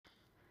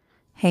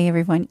Hey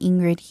everyone,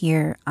 Ingrid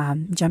here.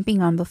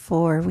 Jumping on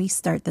before we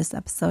start this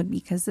episode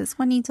because this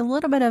one needs a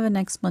little bit of an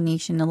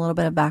explanation, a little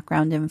bit of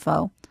background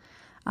info.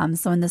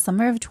 So in the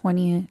summer of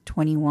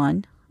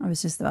 2021, I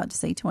was just about to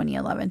say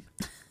 2011.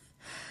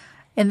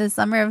 In the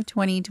summer of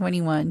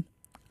 2021,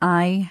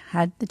 I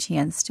had the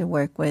chance to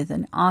work with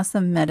an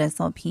awesome med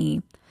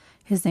SLP.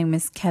 His name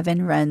is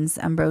Kevin Renz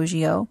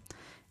Ambrosio.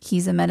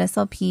 He's a med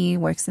SLP,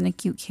 works in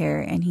acute care,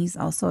 and he's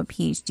also a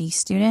PhD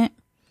student.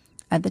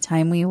 At the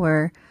time we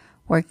were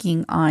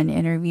working on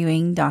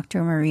interviewing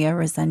Dr. Maria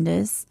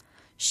Resendiz.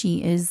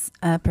 She is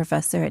a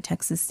professor at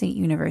Texas State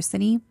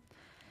University.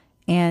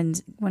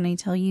 And when I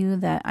tell you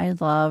that I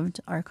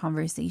loved our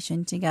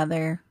conversation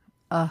together,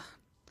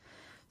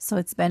 so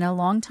it's been a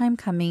long time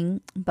coming,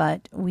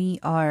 but we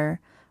are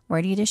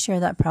ready to share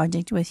that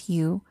project with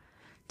you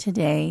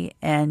today.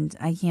 And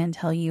I can't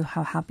tell you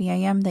how happy I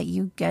am that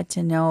you get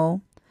to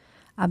know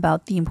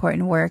about the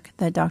important work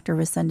that Dr.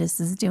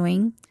 Resendiz is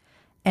doing.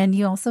 And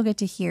you also get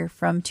to hear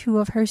from two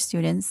of her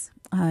students,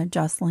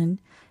 Joslyn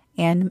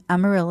and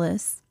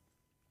Amarilis,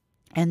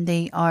 and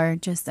they are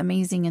just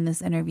amazing in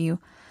this interview.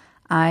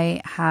 I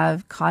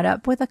have caught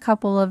up with a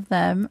couple of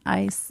them.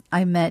 I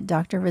met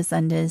Dr.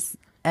 Resendiz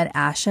at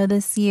ASHA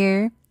this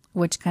year,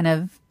 which kind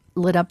of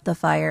lit up the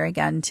fire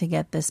again to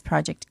get this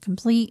project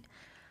complete.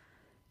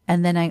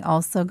 And then I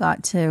also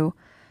got to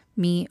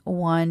meet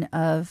one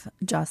of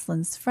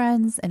Jocelyn's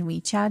friends, and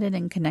we chatted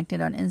and connected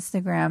on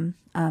Instagram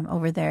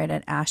over there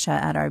at ASHA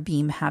at our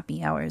Beam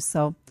happy hours.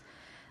 So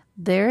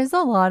there's a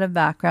lot of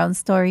background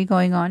story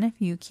going on if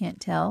you can't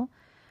tell,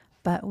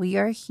 but we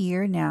are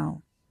here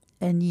now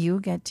and you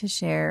get to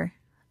share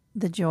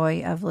the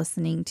joy of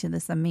listening to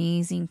this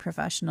amazing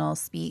professional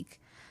speak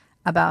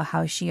about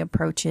how she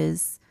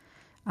approaches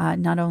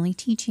not only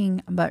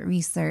teaching but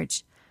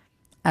research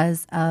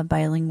as a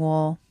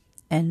bilingual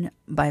and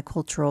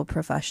bicultural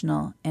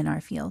professional in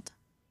our field.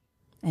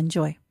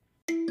 Enjoy.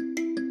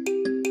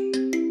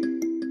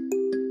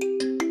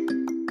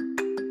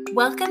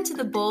 Welcome to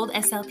the Bold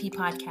SLP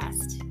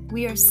podcast.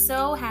 We are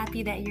so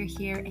happy that you're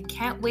here and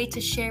can't wait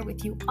to share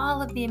with you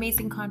all of the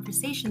amazing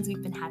conversations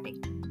we've been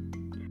having.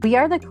 We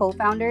are the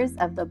co-founders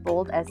of the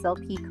Bold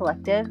SLP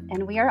Collective,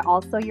 and we are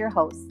also your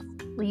hosts,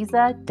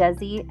 Lisa,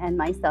 Desi, and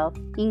myself,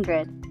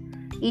 Ingrid.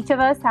 Each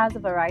of us has a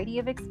variety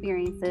of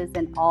experiences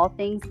in all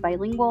things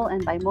bilingual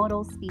and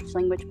bimodal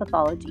speech-language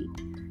pathology.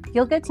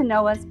 You'll get to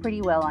know us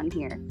pretty well on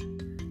here.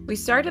 We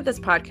started this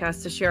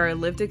podcast to share our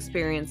lived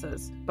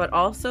experiences, but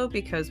also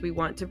because we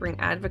want to bring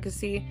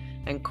advocacy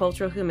and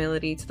cultural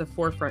humility to the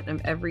forefront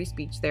of every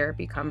speech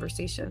therapy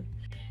conversation.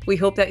 We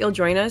hope that you'll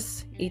join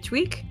us each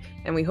week,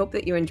 and we hope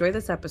that you enjoy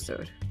this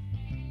episode.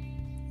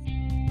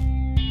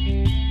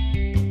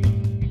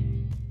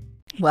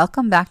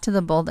 Welcome back to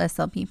the Bold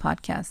SLP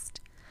podcast.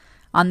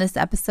 On this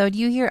episode,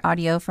 you hear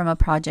audio from a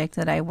project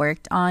that I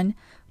worked on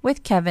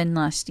with Kevin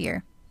last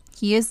year.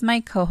 He is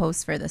my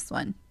co-host for this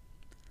one.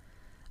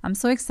 I'm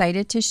so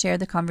excited to share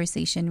the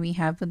conversation we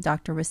have with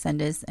Dr.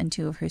 Resendiz and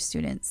two of her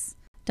students.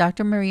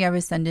 Dr. Maria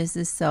Resendiz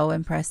is so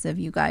impressive,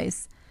 you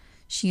guys.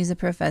 She is a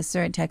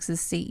professor at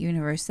Texas State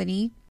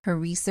University. Her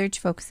research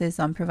focuses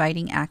on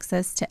providing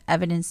access to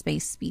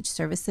evidence-based speech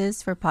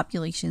services for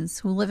populations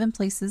who live in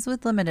places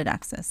with limited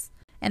access,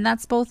 and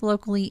that's both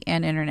locally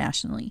and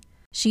internationally.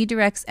 She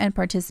directs and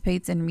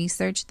participates in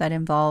research that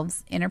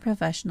involves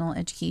interprofessional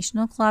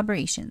educational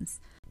collaborations,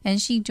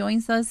 and she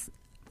joins us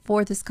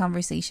for this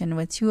conversation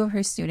with two of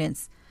her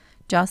students,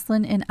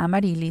 Joslyn and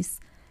Amarilis,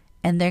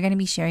 and they're going to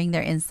be sharing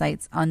their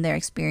insights on their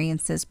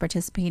experiences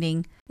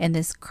participating in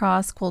this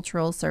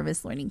cross-cultural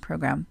service learning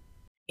program.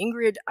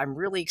 Ingrid, I'm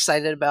really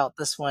excited about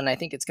this one. I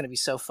think it's going to be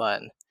so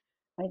fun.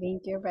 I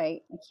think you're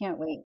right. I can't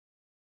wait.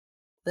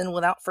 Then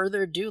without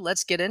further ado,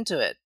 let's get into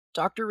it.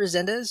 Dr.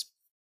 Resendiz,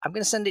 I'm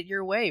going to send it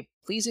your way.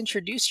 Please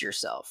introduce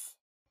yourself.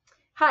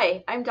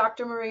 Hi, I'm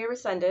Dr. Maria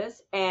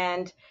Resendiz,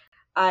 and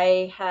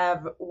I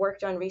have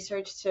worked on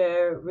research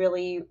to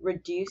really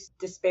reduce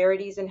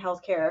disparities in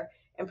healthcare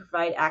and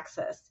provide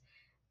access.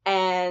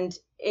 And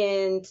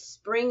in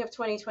spring of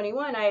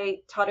 2021, I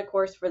taught a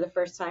course for the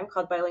first time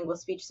called Bilingual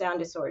Speech Sound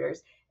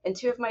Disorders. And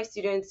two of my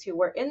students who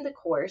were in the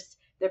course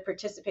that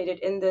participated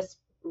in this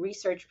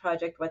research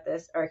project with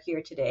us are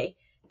here today.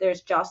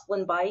 There's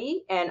Joslyn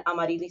and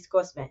Amarilis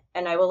Cosme,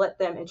 and I will let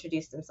them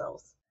introduce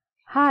themselves.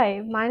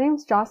 Hi, my name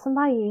is Joslyn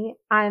Bailly.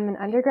 I'm an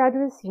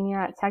undergraduate senior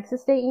at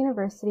Texas State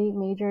University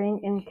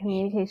majoring in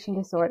communication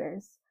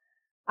disorders.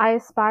 I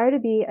aspire to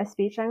be a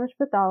speech-language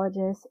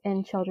pathologist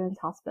in Children's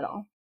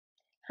Hospital.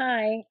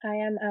 Hi, I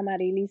am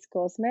Amarilis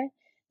Cosme,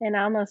 and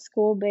I'm a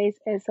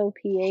school-based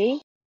SLPA.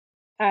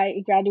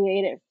 I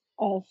graduated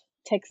of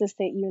Texas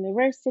State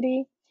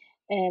University,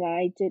 and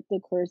I did the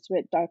course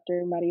with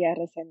Dr. Maria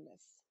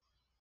Resendiz.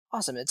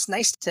 Awesome. It's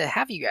nice to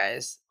have you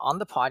guys on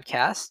the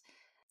podcast.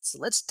 So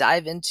let's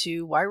dive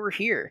into why we're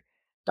here.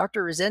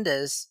 Dr.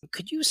 Resendiz,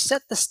 could you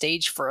set the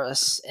stage for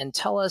us and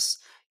tell us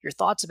your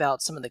thoughts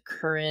about some of the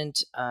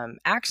current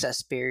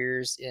access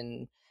barriers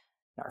in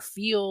our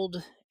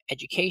field,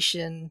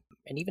 education,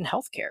 and even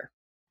healthcare?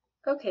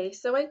 Okay,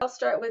 so I'll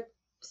start with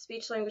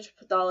speech language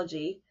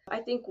pathology, I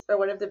think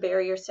one of the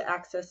barriers to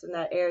access in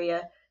that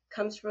area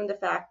comes from the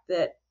fact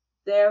that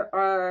there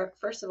are,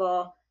 first of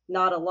all,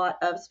 not a lot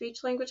of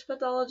speech language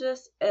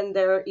pathologists, and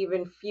there are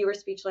even fewer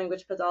speech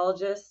language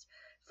pathologists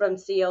from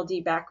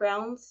CLD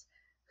backgrounds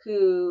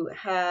who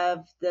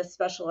have the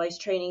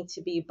specialized training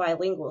to be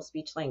bilingual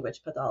speech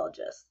language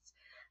pathologists.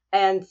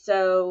 And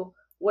so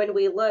when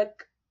we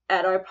look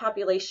at our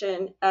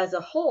population as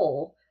a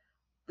whole,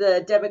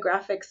 the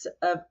demographics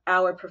of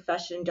our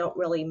profession don't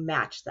really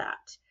match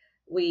that.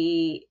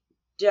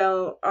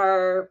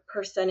 Our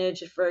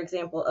percentage, for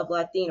example, of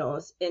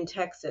Latinos in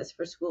Texas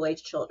for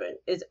school-age children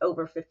is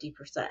over 50%.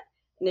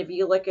 And if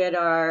you look at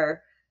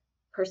our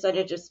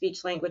percentage of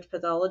speech language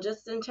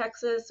pathologists in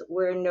Texas,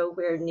 we're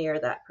nowhere near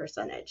that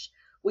percentage.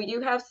 We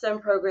do have some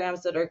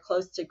programs that are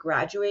close to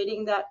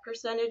graduating that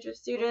percentage of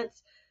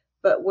students,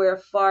 but we're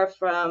far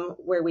from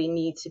where we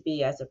need to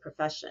be as a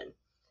profession.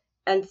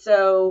 And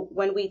so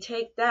when we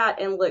take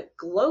that and look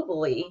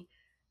globally,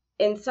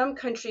 in some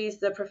countries,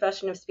 the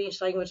profession of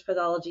speech language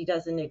pathology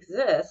doesn't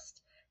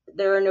exist.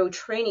 There are no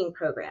training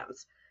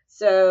programs.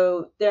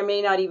 So there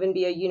may not even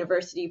be a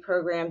university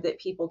program that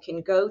people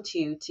can go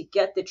to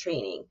get the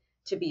training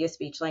to be a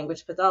speech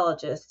language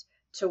pathologist,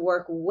 to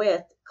work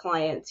with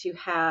clients who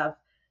have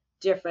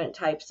different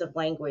types of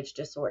language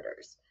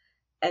disorders.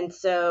 And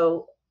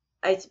so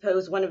I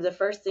suppose one of the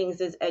first things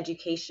is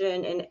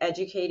education, and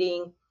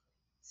educating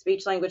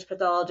speech language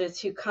pathologists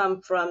who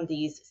come from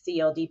these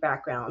CLD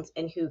backgrounds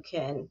and who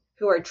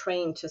are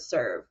trained to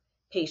serve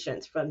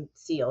patients from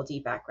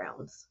CLD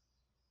backgrounds.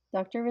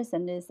 Dr.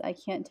 Resendiz, I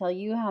can't tell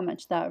you how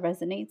much that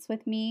resonates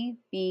with me,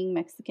 being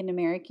Mexican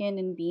American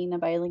and being a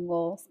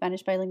bilingual,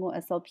 Spanish bilingual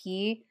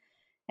SLP,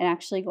 and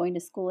actually going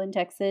to school in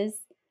Texas.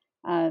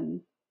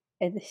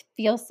 It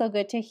feels so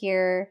good to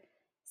hear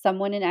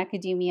someone in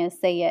academia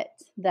say it,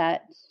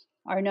 that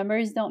our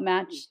numbers don't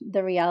match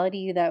the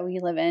reality that we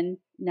live in.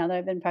 Now that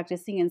I've been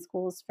practicing in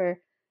schools for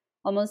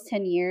almost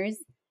 10 years,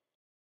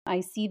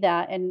 I see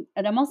that. And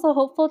I'm also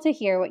hopeful to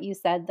hear what you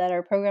said, that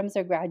our programs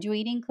are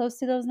graduating close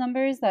to those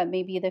numbers, that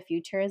maybe the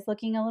future is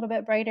looking a little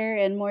bit brighter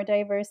and more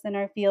diverse in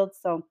our field.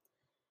 So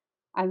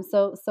I'm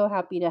so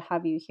happy to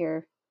have you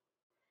here.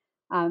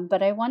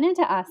 But I wanted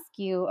to ask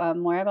you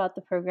more about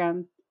the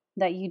program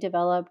that you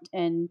developed,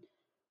 and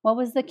what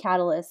was the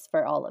catalyst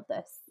for all of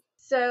this?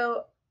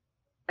 So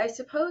I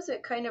suppose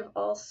it kind of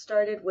all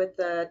started with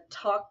a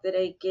talk that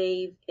I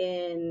gave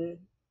in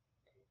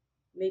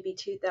maybe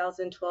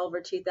 2012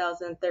 or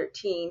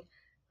 2013.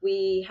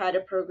 We had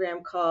a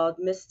program called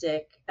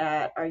Mystic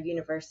at our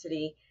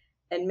university,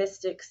 and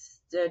Mystic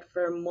stood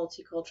for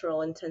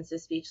Multicultural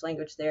Intensive Speech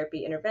Language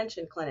Therapy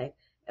Intervention Clinic.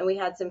 And we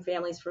had some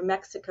families from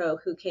Mexico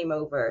who came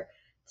over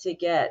to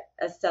get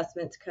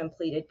assessments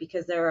completed,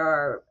 because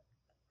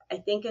I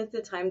think at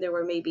the time there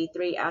were maybe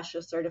 3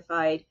 ASHA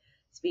certified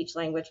speech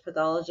language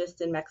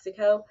pathologists in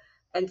Mexico.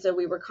 And so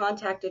we were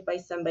contacted by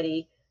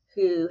somebody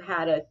who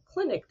had a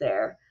clinic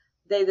there.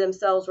 They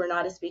themselves were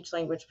not a speech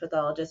language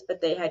pathologist,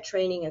 but they had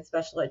training and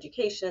special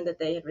education that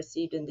they had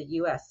received in the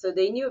US. So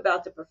they knew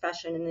about the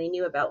profession, and they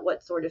knew about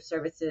what sort of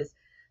services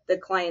the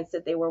clients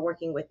that they were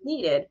working with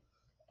needed.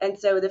 And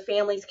so the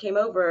families came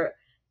over,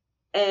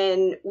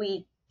 and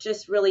we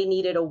just really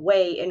needed a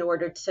way in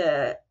order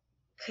to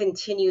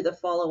continue the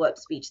follow-up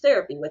speech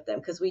therapy with them,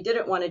 because we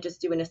didn't want to just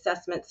do an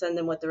assessment, send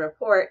them with the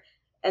report,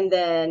 and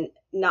then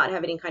not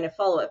have any kind of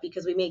follow-up,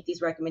 because we make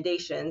these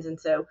recommendations. And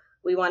so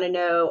we want to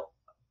know,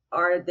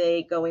 are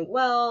they going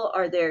well?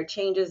 Are there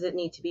changes that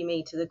need to be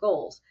made to the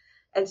goals?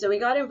 And so we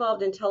got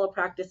involved in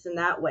telepractice in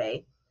that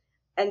way.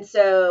 And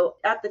so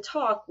at the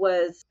talk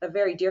was a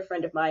very dear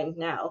friend of mine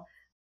now,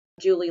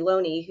 Julie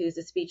Loney, who's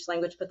a speech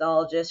language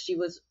pathologist. She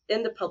was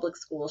in the public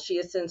school. She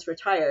has since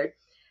retired.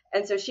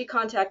 And so she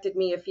contacted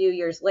me a few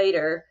years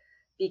later,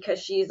 because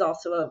she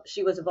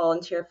was a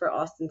volunteer for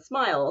Austin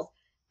Smiles,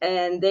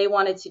 and they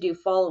wanted to do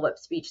follow-up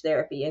speech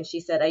therapy. And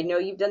she said, I know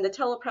you've done the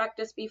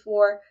telepractice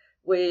before.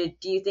 Do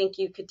you think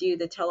you could do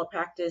the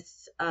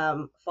telepractice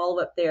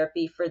follow-up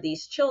therapy for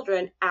these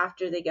children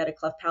after they get a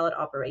cleft palate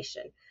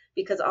operation?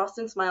 Because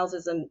Austin Smiles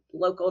is a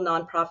local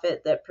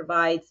nonprofit that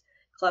provides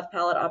cleft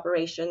palate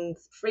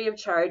operations free of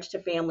charge to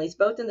families,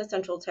 both in the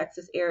Central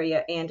Texas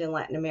area and in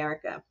Latin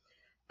America.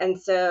 And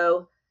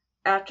so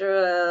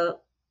after a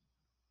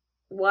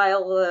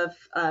while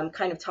of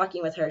kind of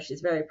talking with her,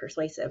 she's very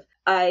persuasive,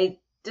 I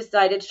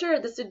decided, sure,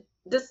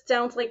 this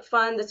sounds like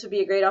fun. This would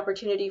be a great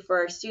opportunity for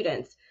our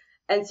students.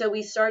 And so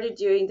we started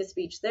doing the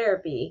speech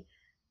therapy,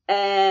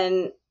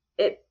 and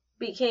it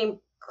became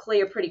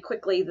clear pretty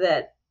quickly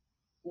that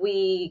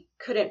we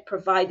couldn't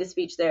provide the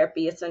speech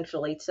therapy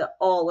essentially to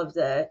all of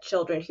the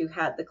children who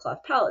had the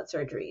cleft palate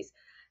surgeries.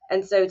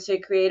 And so to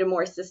create a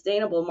more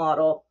sustainable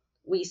model,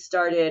 we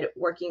started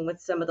working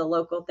with some of the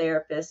local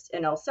therapists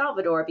in El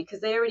Salvador, because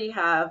they already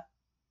have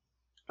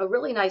a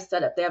really nice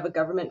setup. They have a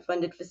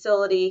government-funded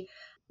facility.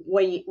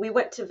 We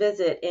went to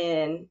visit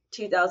in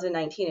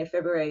 2019, in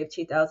February of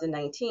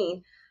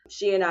 2019.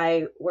 She and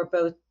I were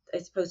both, I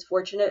suppose,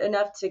 fortunate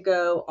enough to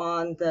go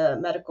on the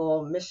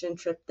medical mission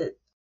trip that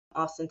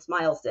Austin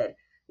Smiles did.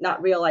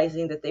 not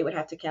realizing that they would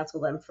have to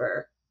cancel them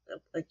for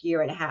a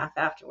year and a half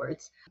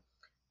afterwards.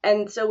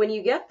 And so when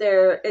you get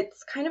there,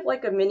 it's kind of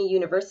like a mini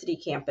university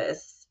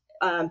campus.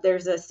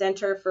 There's a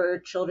center for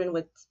children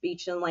with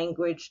speech and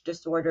language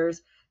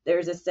disorders.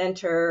 There's a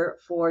center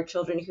for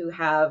children who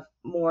have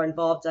more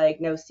involved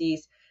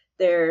diagnoses.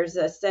 There's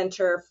a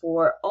center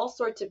for all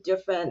sorts of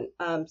different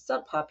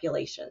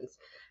subpopulations.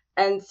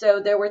 And so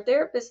there were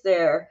therapists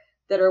there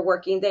that are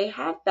working. They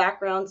have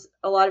backgrounds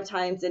a lot of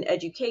times in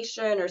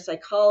education or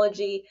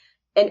psychology,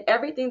 and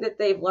everything that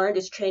they've learned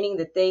is training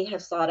that they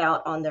have sought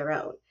out on their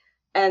own.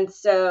 And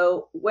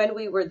so when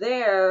we were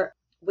there,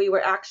 we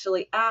were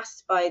actually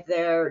asked by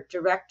their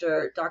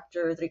director,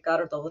 Dr.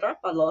 Ricardo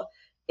Rapalo,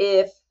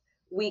 if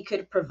we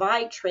could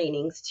provide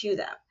trainings to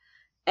them.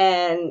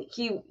 And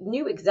he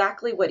knew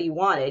exactly what he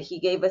wanted. He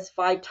gave us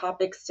 5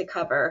 topics to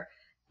cover.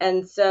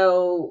 And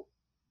so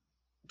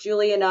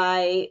Julie and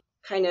I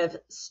kind of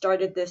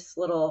started this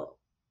little,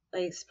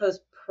 I suppose,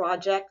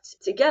 project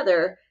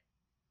together.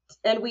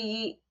 And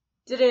we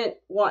didn't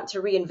want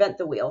to reinvent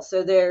the wheel.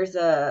 So there's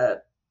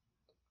the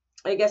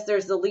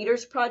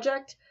Leaders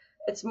Project.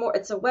 It's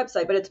a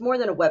website, but it's more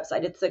than a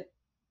website.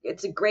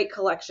 It's a great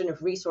collection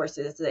of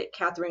resources that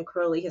Catherine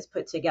Crowley has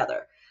put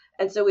together.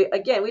 And so we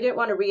didn't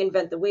want to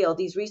reinvent the wheel.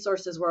 These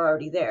resources were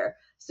already there.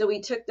 So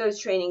we took those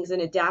trainings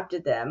and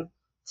adapted them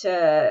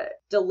to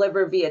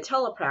deliver via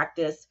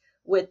telepractice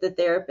with the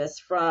therapists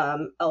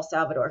from El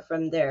Salvador,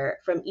 from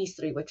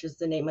ISRI, which is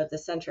the name of the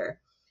center.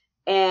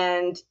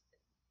 And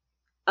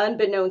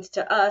unbeknownst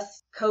to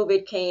us,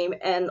 COVID came,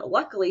 and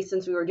luckily,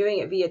 since we were doing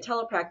it via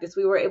telepractice,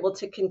 we were able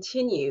to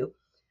continue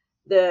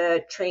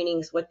the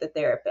trainings with the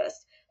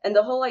therapist. And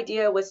the whole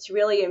idea was to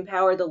really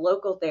empower the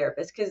local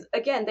therapists, because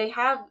again, they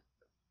have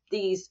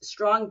these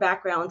strong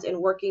backgrounds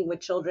in working with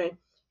children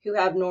who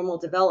have normal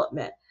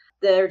development.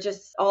 They're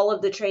just, all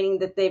of the training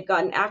that they've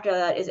gotten after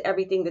that is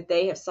everything that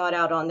they have sought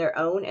out on their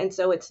own. And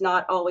so it's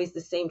not always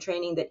the same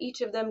training that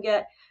each of them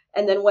get.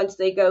 And then once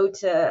they go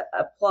to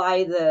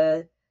apply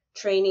the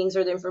trainings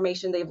or the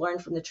information they've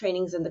learned from the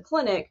trainings in the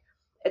clinic,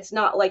 it's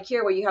not like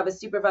here where you have a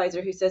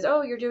supervisor who says,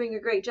 oh, you're doing a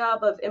great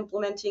job of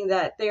implementing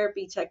that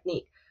therapy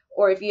technique.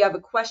 Or if you have a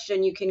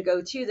question, you can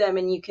go to them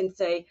and you can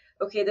say,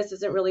 okay, this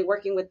isn't really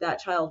working with that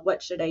child.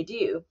 What should I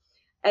do?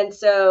 And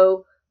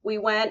so we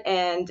went,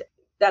 and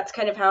that's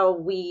kind of how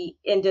we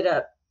ended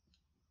up,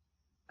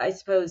 I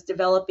suppose,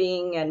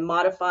 developing and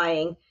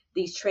modifying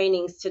these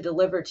trainings to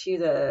deliver to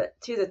the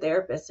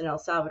therapists in El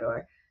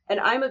Salvador. And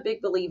I'm a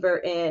big believer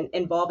in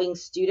involving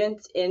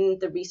students in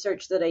the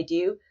research that I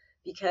do,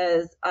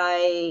 because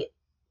I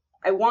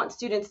want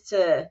students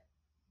to,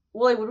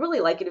 I would really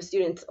like it if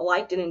students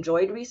liked and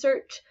enjoyed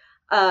research.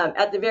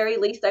 At the very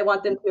least, I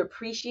want them to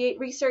appreciate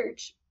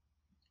research,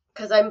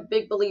 because I'm a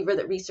big believer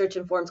that research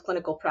informs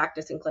clinical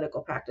practice and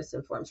clinical practice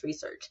informs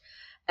research.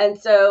 And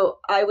so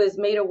I was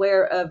made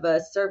aware of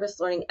a service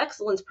learning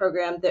excellence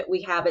program that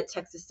we have at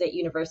Texas State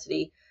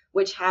University,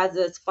 which has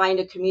us find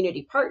a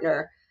community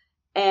partner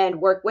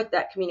and work with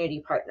that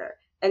community partner.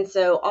 And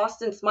so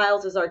Austin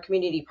Smiles is our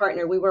community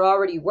partner. We were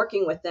already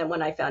working with them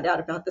when I found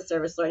out about the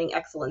Service Learning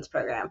Excellence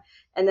Program.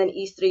 And then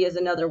ISRI is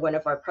another one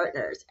of our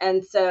partners.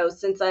 And so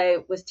since I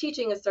was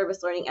teaching a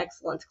Service Learning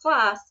Excellence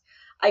class,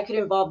 I could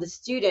involve the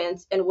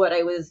students in what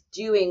I was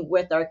doing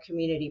with our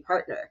community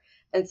partner.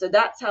 And so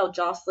that's how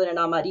Joslyn and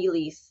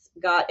Amarilis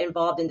got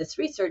involved in this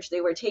research.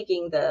 They were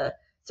taking the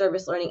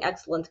Service Learning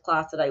Excellence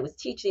class that I was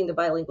teaching, the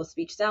bilingual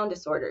speech sound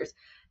disorders.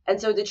 And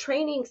so the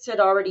trainings had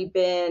already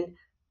been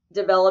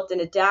developed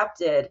and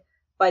adapted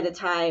by the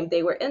time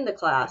they were in the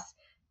class.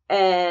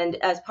 And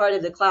as part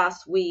of the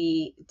class,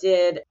 we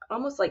did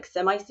almost like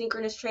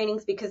semi-synchronous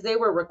trainings, because they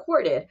were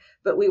recorded,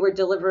 but we were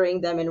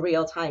delivering them in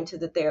real time to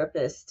the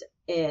therapist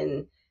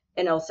in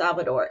El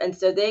Salvador. And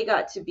so they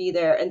got to be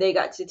there and they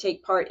got to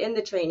take part in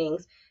the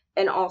trainings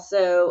and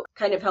also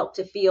kind of help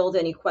to field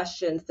any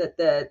questions that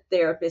the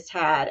therapists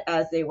had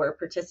as they were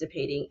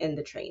participating in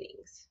the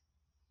trainings.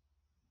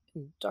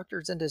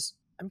 Dr. Resendiz,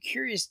 I'm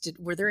curious,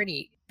 were there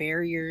any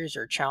barriers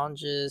or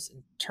challenges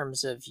in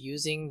terms of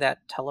using that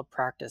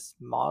telepractice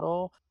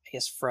model, I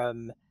guess,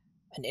 from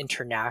an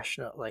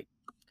international, like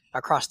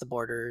across the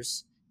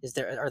borders?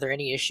 Are there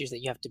any issues that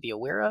you have to be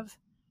aware of?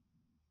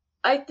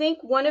 I think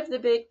one of the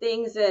big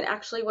things, and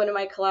actually one of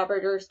my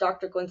collaborators,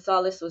 Dr.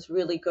 Gonzalez, was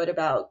really good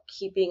about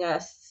keeping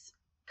us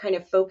kind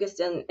of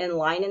focused in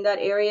line in that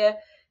area,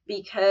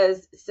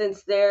 because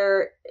since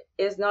there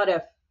is not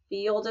a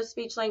field of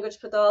speech language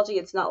pathology,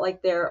 it's not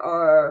like there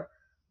are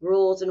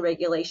rules and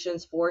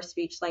regulations for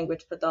speech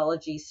language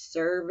pathology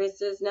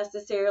services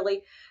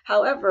necessarily.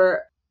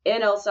 However,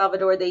 in El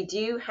Salvador, they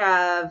do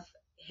have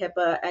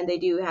HIPAA and they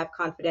do have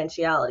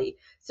confidentiality.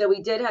 So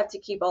we did have to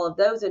keep all of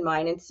those in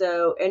mind. And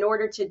so in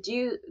order to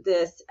do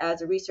this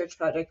as a research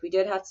project, we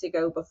did have to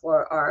go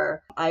before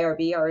our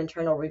IRB, our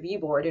internal review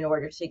board, in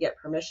order to get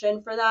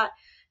permission for that.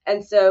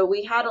 And so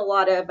we had a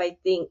lot of, I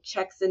think,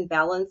 checks and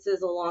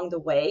balances along the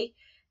way.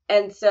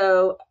 And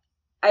so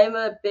I'm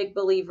a big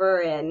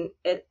believer in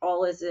it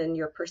all is in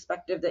your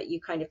perspective that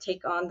you kind of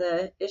take on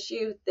the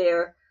issue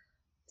there.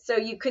 So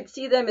you could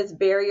see them as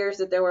barriers,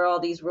 that there were all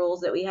these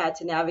rules that we had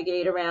to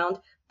navigate around,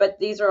 but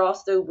these are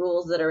also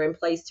rules that are in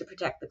place to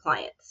protect the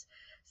clients.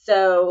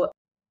 So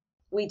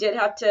we did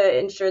have to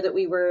ensure that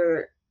we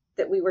were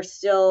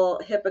still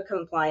HIPAA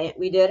compliant.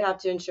 We did have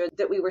to ensure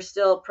that we were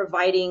still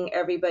providing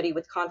everybody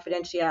with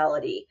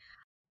confidentiality.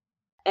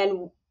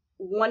 And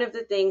one of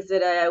the things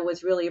that I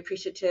was really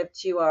appreciative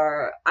to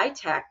our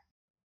ITAC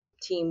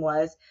team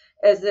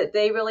is that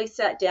they really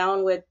sat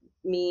down with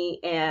me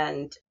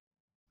and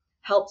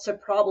helped to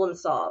problem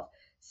solve.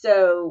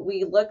 So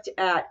we looked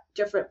at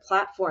different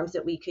platforms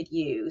that we could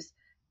use,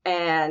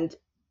 and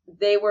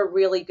they were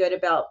really good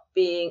about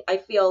being, I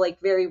feel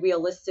like, very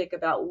realistic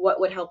about what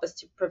would help us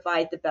to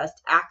provide the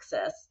best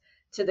access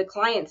to the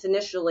clients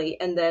initially,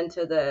 and then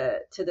to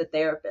the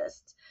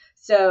therapists.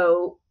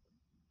 So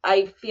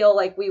I feel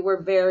like we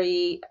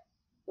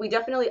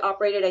definitely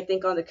operated, I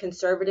think, on the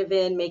conservative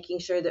end, making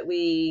sure that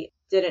we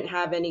didn't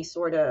have any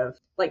sort of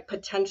like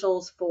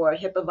potentials for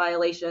HIPAA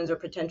violations or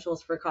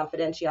potentials for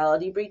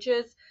confidentiality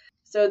breaches.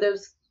 So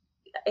those,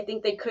 I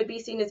think they could be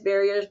seen as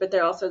barriers, but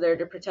they're also there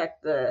to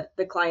protect the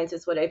clients,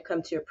 is what I've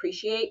come to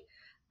appreciate.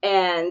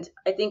 And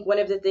I think one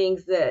of the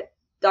things that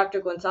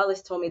Dr.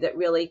 Gonzalez told me that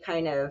really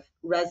kind of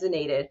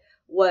resonated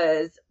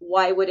was,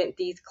 why wouldn't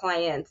these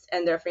clients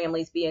and their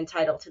families be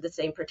entitled to the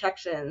same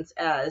protections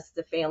as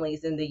the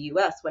families in the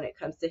US when it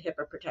comes to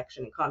HIPAA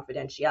protection and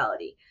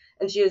confidentiality?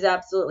 And she was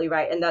absolutely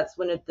right. And that's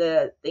one of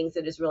the things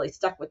that has really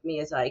stuck with me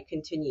as I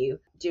continue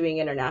doing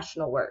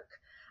international work.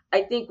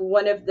 I think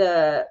one of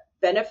the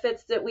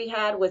benefits that we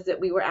had was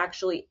that we were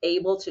actually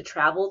able to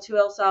travel to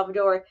El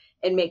Salvador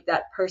and make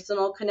that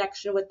personal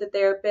connection with the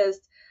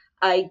therapist.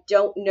 I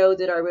don't know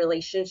that our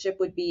relationship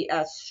would be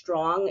as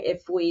strong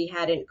if we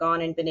hadn't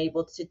gone and been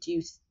able to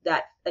do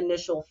that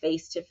initial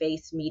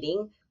face-to-face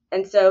meeting.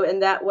 And so in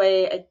that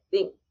way, I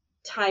think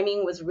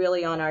timing was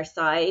really on our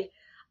side.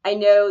 I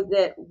know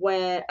that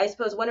I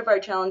suppose one of our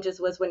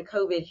challenges was when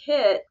COVID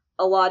hit,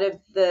 a lot of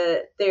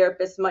the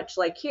therapists, much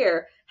like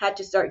here, had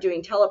to start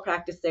doing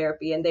telepractice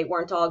therapy, and they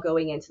weren't all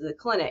going into the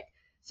clinic.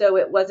 So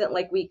it wasn't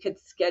like we could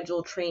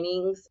schedule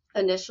trainings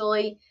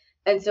initially.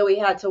 And so we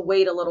had to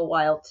wait a little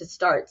while to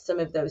start some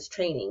of those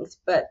trainings.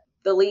 But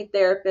the lead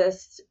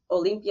therapist,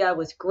 Olympia,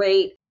 was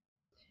great.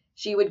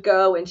 She would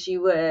go and she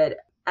would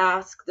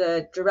ask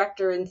the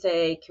director and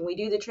say, can we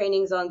do the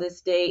trainings on this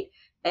date?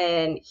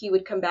 And he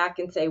would come back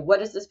and say,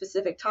 what is the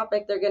specific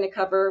topic they're going to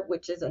cover,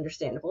 which is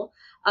understandable,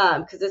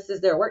 because this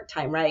is their work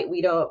time, right?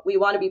 We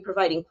want to be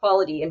providing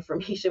quality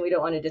information. We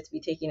don't want to just be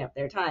taking up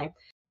their time.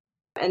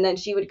 And then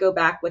she would go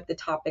back with the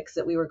topics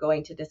that we were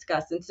going to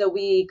discuss. And so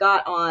we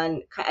got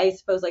on, I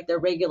suppose, like their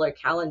regular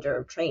calendar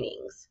of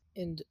trainings.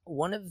 And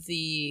one of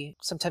the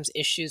sometimes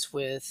issues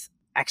with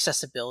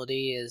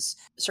accessibility is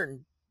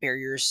certain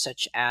barriers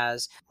such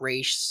as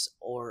race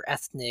or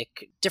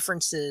ethnic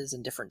differences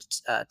and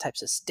different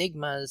types of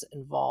stigmas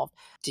involved.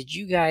 Did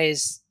you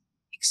guys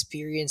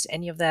experience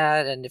any of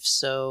that? And if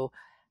so,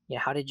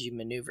 how did you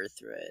maneuver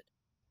through it?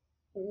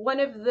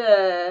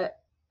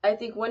 I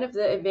think one of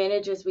the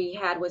advantages we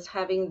had was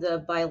having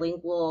the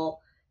bilingual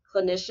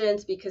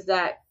clinicians, because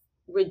that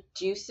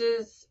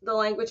reduces the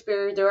language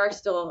barrier. There are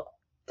still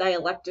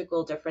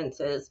dialectical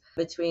differences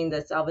between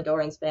the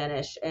Salvadoran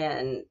Spanish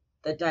and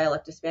the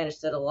dialect of Spanish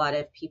that a lot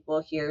of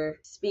people here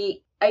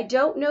speak. I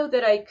don't know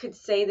that I could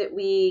say that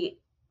we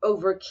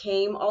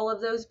overcame all of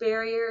those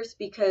barriers,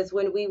 because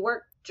when we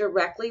work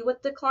directly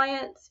with the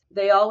clients,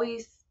 they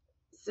always,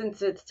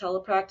 since it's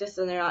telepractice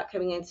and they're not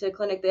coming into a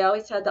clinic, they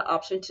always had the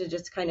option to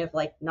just kind of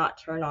like not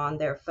turn on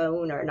their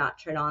phone or not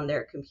turn on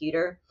their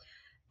computer.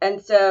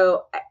 And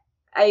so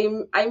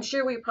I'm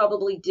sure we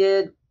probably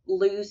did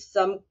lose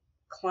some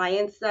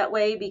clients that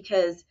way,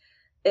 because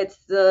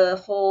it's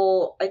the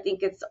whole, I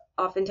think it's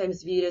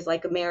oftentimes viewed as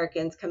like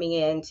Americans coming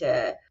in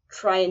to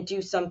try and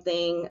do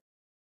something.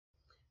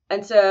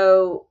 And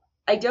so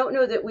I don't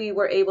know that we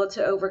were able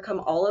to overcome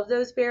all of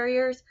those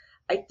barriers.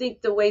 I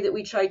think the way that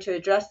we tried to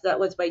address that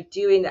was by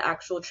doing the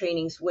actual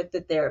trainings with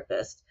the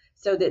therapist,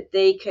 so that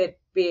they could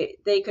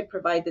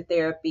provide the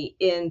therapy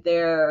in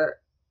their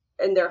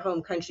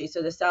home country.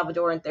 So the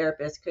Salvadoran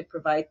therapist could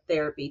provide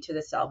therapy to the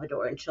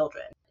Salvadoran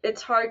children.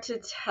 It's hard to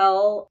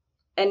tell.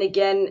 And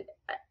again,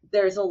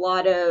 there's a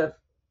lot of,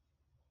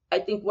 I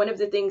think one of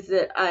the things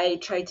that I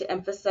tried to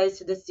emphasize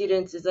to the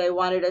students is I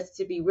wanted us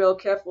to be real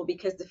careful,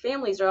 because the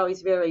families are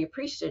always very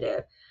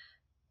appreciative.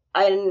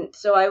 And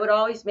so I would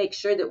always make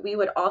sure that we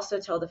would also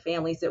tell the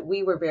families that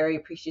we were very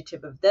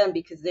appreciative of them,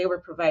 because they were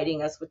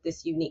providing us with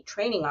this unique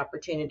training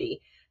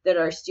opportunity that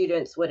our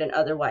students wouldn't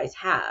otherwise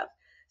have.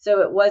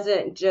 So it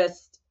wasn't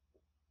just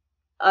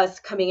us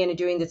coming in and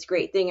doing this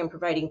great thing and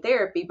providing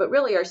therapy, but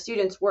really our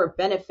students were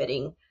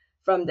benefiting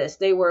from this.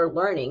 They were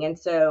learning. And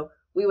so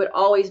we would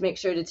always make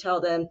sure to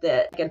tell them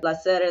that el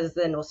placer es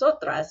de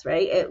nosotras,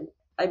 right?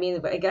 I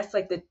guess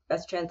like the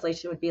best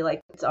translation would be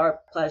like, it's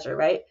our pleasure,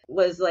 right?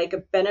 Was like a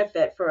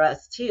benefit for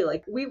us too.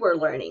 Like we were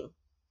learning.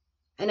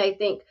 And I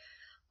think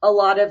a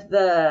lot of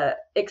the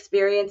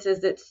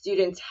experiences that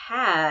students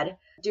had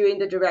doing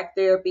the direct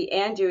therapy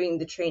and doing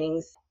the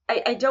trainings,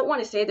 I don't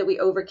want to say that we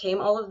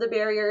overcame all of the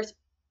barriers,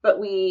 but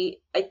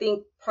I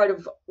think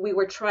we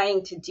were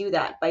trying to do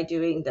that by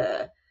doing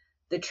the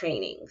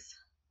trainings.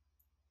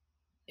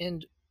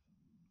 And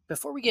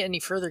before we get any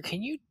further,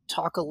 can you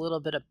talk a little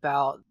bit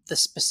about the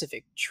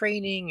specific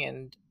training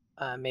and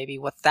maybe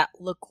what that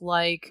looked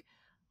like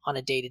on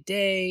a day to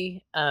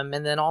day? And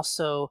then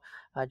also,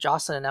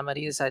 Jocelyn and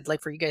Amarilis, I'd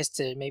like for you guys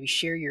to maybe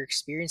share your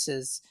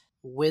experiences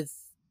with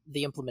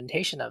the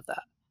implementation of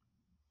that.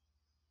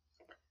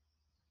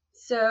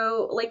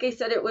 So, like I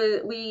said,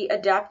 we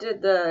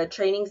adapted the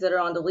trainings that are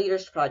on the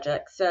Leaders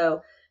Project.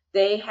 So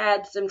they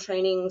had some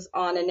trainings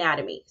on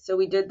anatomy. So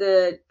we did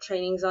the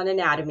trainings on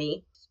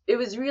anatomy. It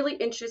was really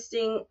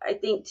interesting, I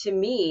think, to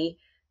me,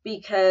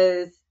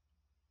 because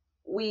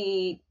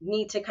we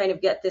need to kind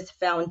of get this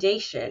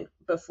foundation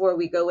before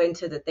we go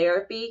into the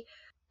therapy.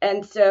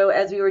 And so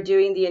as we were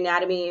doing the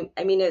anatomy,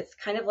 I mean, it's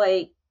kind of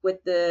like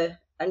with the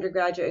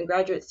undergraduate and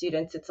graduate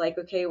students, it's like,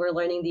 okay, we're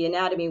learning the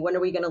anatomy. When are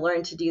we going to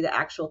learn to do the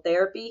actual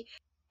therapy?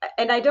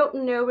 And I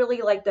don't know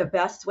really like the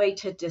best way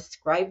to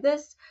describe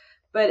this,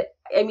 but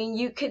I mean,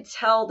 you could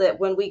tell that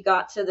when we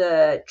got to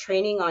the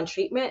training on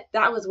treatment,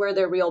 that was where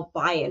their real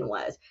buy-in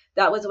was.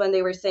 That was when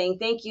they were saying,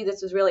 thank you,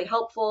 this was really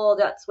helpful.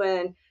 That's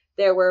when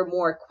there were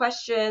more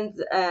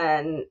questions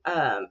and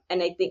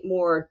I think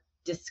more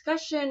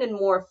discussion and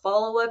more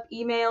follow-up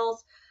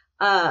emails.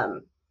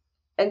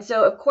 And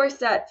so, of course,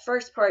 that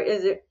first part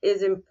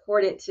is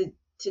important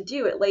to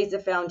do. It lays a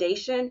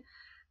foundation.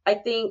 I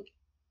think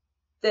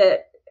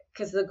that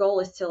because the goal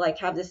is to like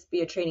have this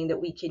be a training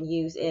that we can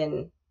use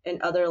in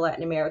other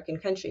Latin American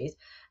countries.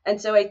 And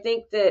so I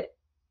think that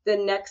the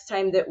next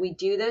time that we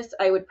do this,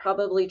 I would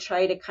probably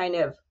try to kind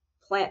of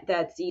plant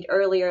that seed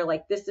earlier.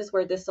 Like, this is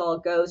where this all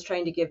goes,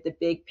 trying to give the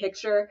big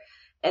picture.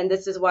 And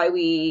this is why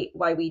we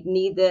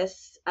need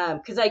this.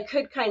 Because I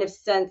could kind of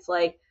sense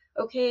like,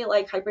 okay,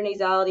 like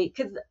hypernasality,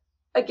 because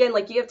again,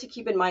 like you have to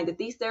keep in mind that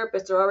these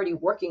therapists are already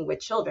working with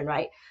children,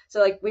 right?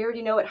 So like we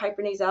already know what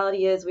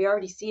hypernasality is. We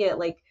already see it.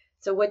 Like,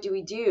 so what do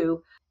we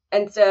do?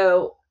 And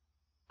so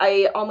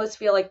I almost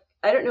feel like,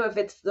 I don't know if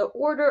it's the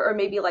order or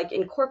maybe like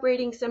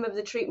incorporating some of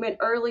the treatment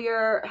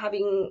earlier,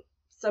 having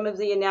some of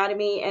the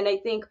anatomy. And I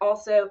think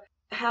also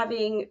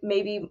having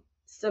maybe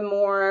some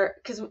more,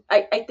 because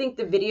I think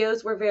the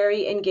videos were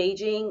very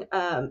engaging.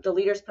 The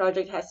Leaders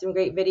Project has some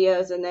great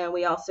videos. And then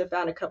we also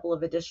found a couple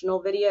of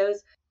additional videos.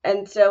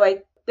 And so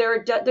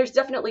there's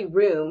definitely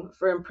room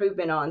for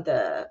improvement on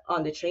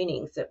the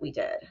trainings that we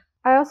did.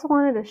 I also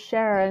wanted to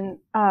share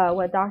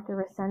what Dr.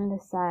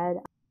 Resendiz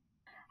said,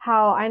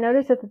 how I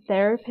noticed that the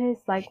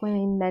therapists, like when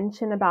they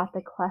mentioned about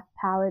the cleft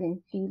palate and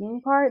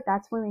feeding part,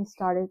 that's when they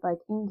started like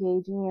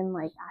engaging and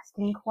like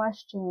asking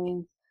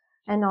questions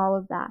and all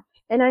of that.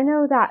 And I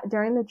know that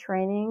during the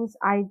trainings,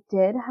 I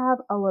did have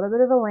a little bit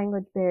of a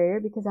language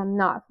barrier because I'm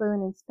not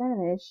fluent in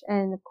Spanish.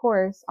 And of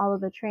course, all of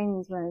the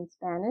trainings were in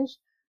Spanish.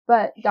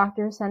 But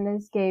Dr.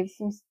 Resendiz gave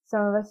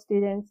some of us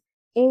students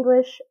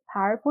English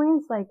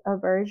PowerPoints, like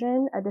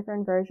a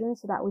different version,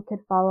 so that we could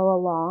follow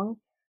along.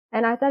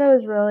 And I thought it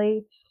was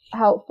really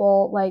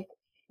helpful, like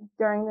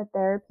during the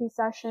therapy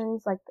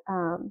sessions, like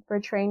for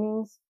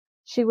trainings,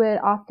 she would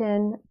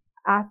often,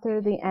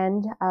 after the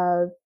end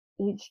of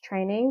each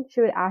training,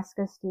 she would ask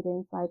us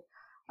students like,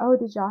 oh,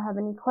 did y'all have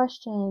any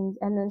questions?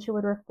 And then she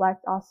would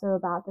reflect also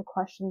about the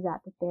questions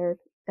that the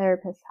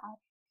therapist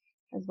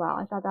had as well.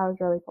 I thought that was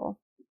really cool.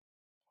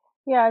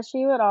 Yeah,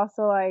 she would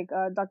also like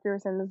Dr.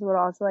 Resendiz would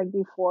also like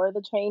before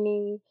the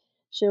training,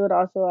 she would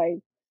also like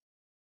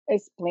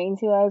explain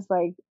to us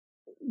like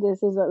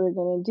this is what we're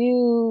gonna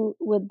do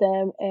with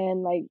them,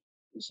 and like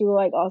she would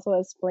like also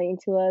explain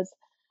to us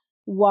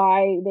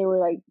why they were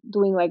like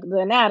doing like the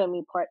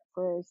anatomy part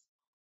first.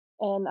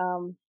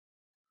 And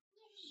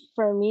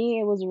for me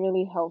it was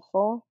really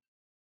helpful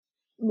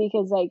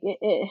because like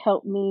it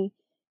helped me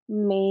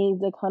make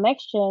the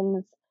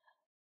connections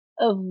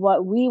of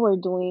what we were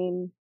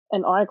doing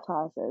in our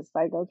classes.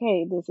 Like,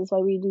 okay, this is why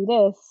we do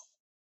this,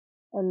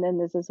 and then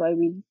this is why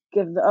we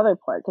give the other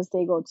part because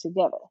they go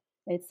together.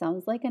 It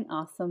sounds like an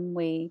awesome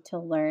way to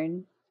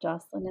learn,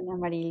 Joslyn and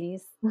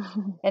Amarilis.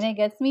 And it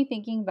gets me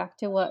thinking back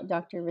to what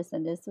Dr.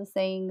 Resendiz was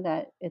saying,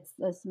 that it's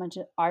as much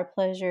our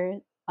pleasure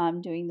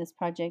doing this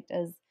project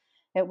as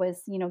it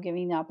was,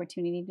 giving the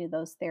opportunity to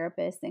those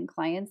therapists and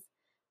clients.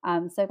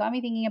 So it got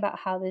me thinking about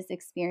how this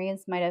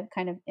experience might have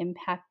kind of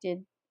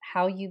impacted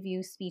how you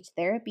view speech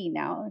therapy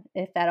now,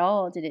 if at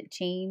all. Did it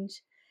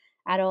change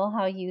at all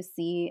how you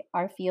see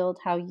our field,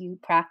 how you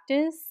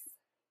practice?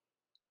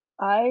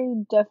 I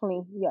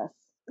definitely, yes.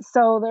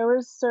 So there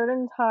were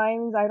certain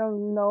times, I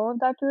don't know if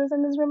Dr.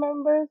 Resendiz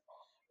remembers,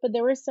 but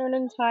there were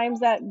certain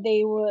times that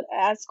they would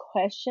ask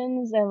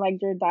questions in like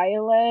their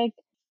dialect.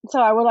 So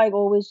I would like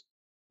always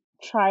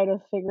try to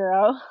figure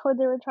out what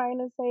they were trying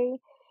to say.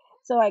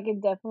 So like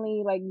it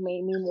definitely like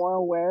made me more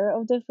aware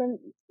of different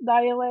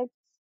dialects.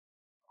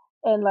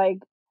 And like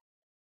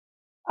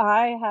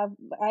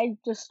I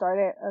just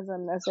started as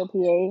an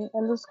SLPA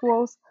in the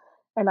schools,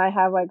 and I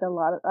have like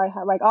I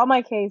have like all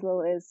my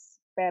caseload is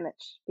Spanish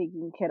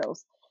speaking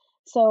kiddos.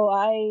 So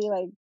I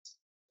like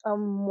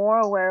I'm more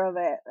aware of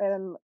it,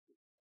 and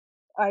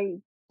I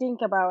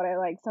think about it.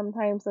 Like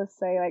sometimes, let's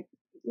say, like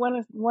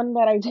one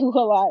that I do a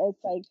lot.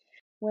 It's like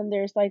when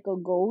there's like a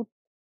goat,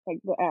 like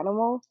the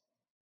animal.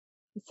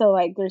 So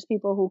like there's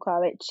people who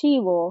call it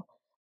chivo.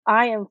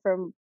 I am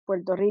from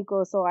Puerto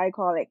Rico, so I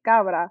call it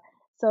cabra.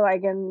 So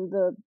like in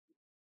the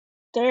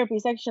therapy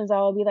sections, I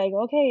will be like,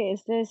 okay,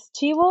 is this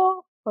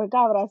chivo or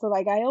cabra? So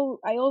like I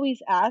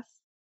always ask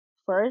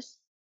first,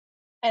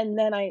 and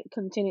then I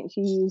continue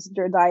to use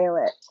their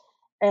dialect.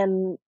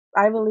 And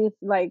I believe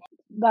like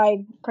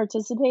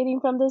participating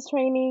from this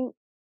training,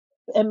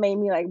 it made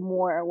me like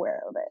more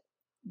aware of it.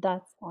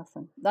 That's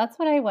awesome. That's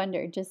what I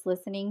wondered, just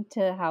listening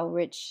to how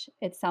rich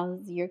it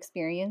sounds your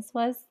experience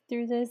was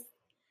through this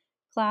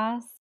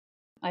class.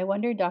 I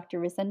wonder, Dr.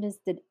 Resendiz,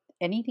 did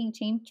anything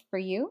change for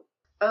you?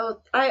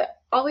 Oh, I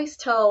always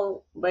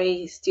tell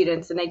my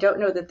students, and I don't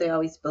know that they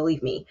always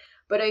believe me,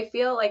 but I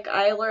feel like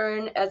I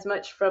learn as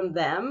much from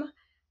them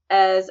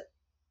as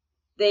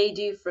they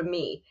do from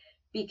me,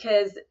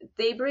 because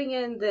they bring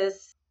in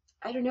this,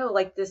 I don't know,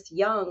 like this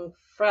young,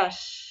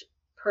 fresh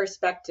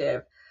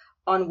perspective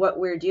on what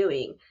we're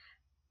doing.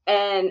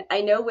 And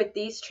I know with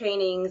these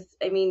trainings,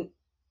 I mean,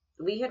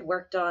 we had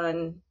worked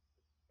on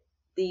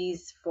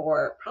these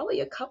for probably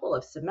a couple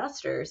of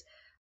semesters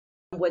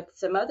with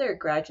some other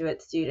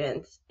graduate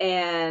students.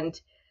 And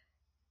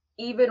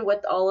even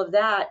with all of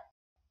that,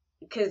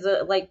 because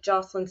like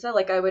Joslyn said,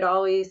 like I would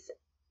always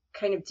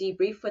kind of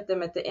debrief with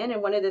them at the end.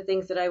 And one of the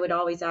things that I would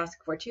always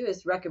ask for too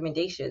is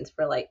recommendations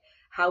for like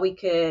how we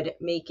could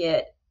make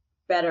it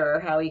better, or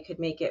how we could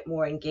make it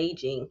more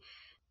engaging.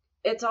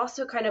 It's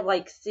also kind of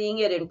like seeing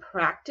it in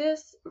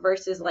practice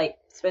versus like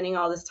spending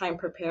all this time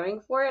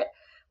preparing for it.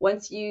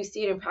 Once you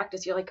see it in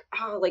practice, you're like,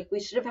 oh, like we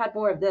should have had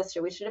more of this,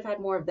 or we should have had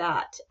more of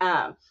that.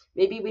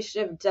 Maybe we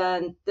should have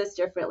done this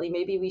differently.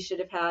 Maybe we should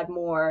have had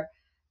more,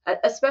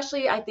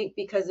 especially I think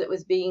because it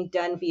was being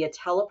done via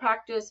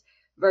telepractice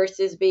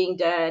versus being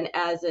done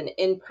as an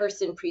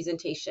in-person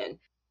presentation.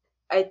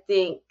 I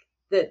think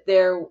that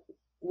there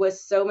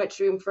was so much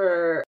room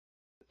for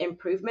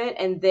improvement,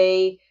 and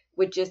they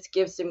would just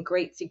give some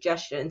great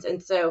suggestions.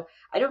 And so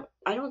I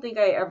don't think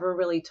I ever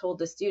really told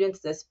the students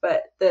this,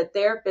 but the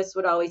therapist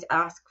would always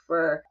ask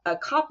for a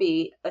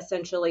copy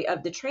essentially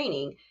of the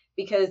training,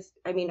 because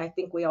I mean, I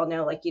think we all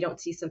know, like, you don't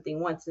see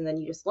something once and then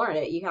you just learn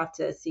it. You have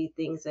to see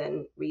things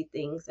and read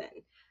things and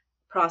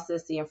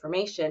process the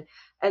information.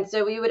 And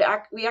so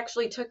we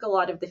actually took a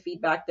lot of the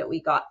feedback that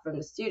we got from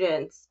the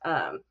students,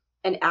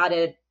 and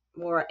added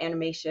more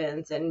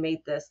animations and made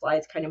the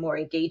slides kind of more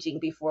engaging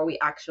before we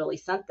actually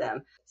sent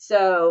them.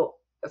 So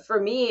for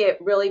me, it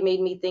really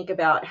made me think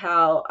about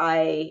how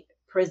I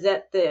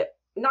present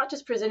not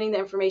just presenting the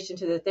information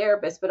to the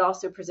therapist, but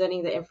also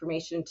presenting the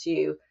information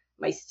to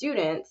my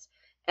students,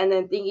 and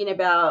then thinking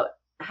about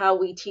how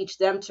we teach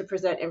them to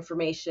present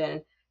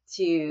information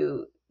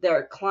to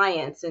their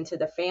clients and to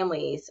the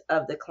families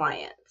of the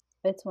clients.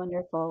 It's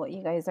wonderful what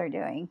you guys are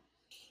doing.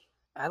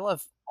 I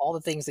love all the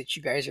things that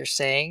you guys are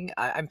saying.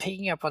 I'm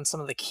picking up on some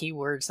of the key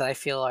words that I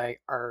feel like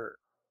are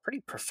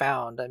pretty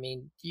profound. I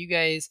mean, you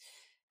guys,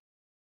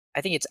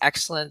 I think it's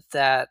excellent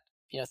that,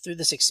 through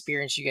this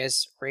experience, you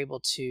guys were able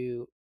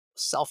to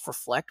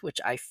self-reflect, which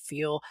I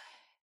feel,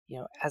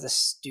 as a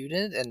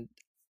student, and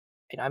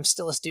I'm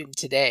still a student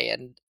today,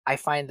 and I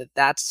find that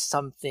that's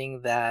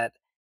something that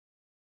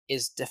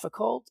is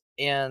difficult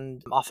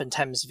and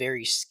oftentimes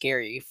very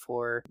scary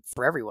for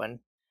everyone.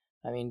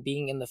 I mean,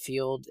 being in the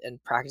field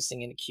and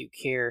practicing in acute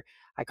care,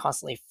 I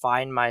constantly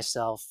find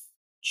myself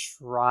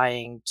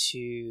trying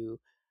to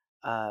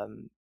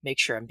make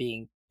sure I'm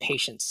being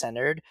patient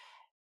centered.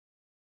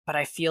 But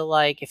I feel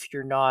like if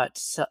you're not,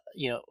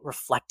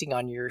 reflecting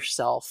on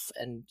yourself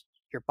and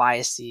your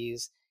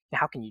biases,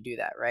 how can you do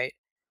that, right?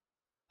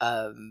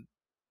 Um,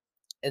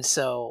 and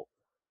so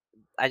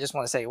I just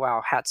want to say,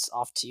 wow, hats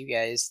off to you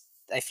guys.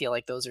 I feel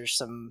like those are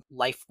some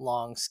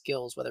lifelong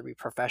skills, whether it be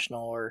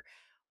professional or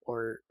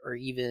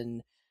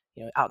even,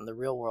 out in the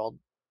real world,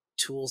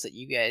 tools that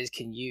you guys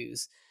can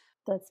use.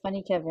 That's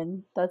funny,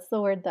 Kevin. That's the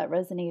word that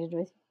resonated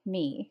with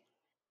me,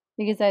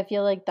 because I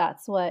feel like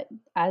that's what,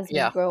 as we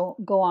Yeah. go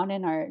on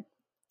in our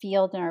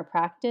field and our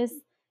practice,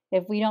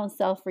 if we don't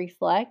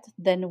self-reflect,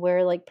 then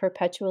we're like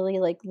perpetually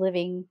like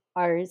living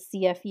our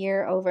CF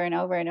year over and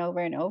over and over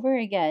and over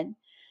again.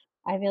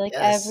 I feel like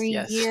Yes. every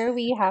Yes. year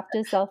we have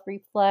to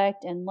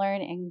self-reflect and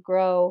learn and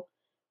grow.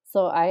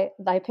 So I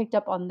picked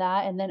up on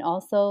that, and then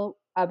also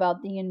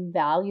about the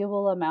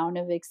invaluable amount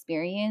of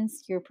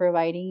experience you're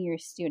providing your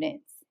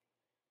students,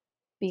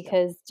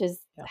 because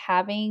just Yeah.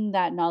 having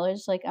that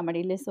knowledge, like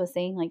Amarilis was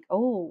saying, like,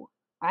 oh,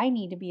 I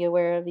need to be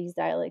aware of these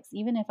dialects,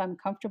 even if I'm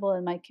comfortable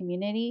in my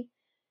community,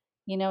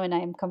 and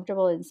I'm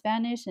comfortable in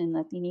Spanish and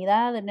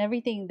Latinidad and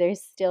everything.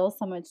 There's still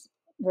so much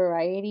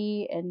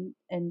variety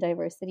and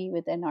diversity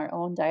within our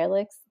own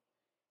dialects.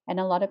 And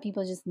a lot of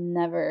people just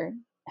never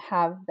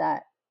have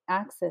that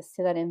access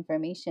to that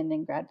information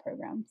in grad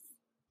programs.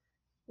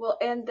 Well,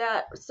 and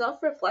that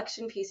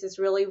self-reflection piece is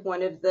really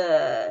one of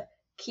the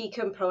key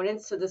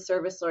components to the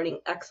service learning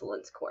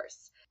excellence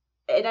course.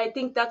 And I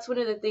think that's one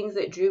of the things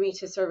that drew me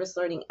to service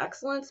learning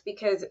excellence,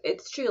 because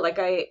it's true. Like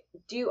I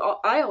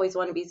always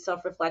want to be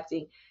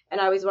self-reflecting, and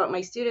I always want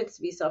my students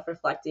to be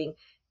self-reflecting.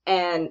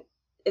 And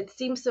it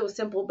seems so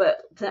simple,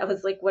 but that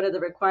was like one of the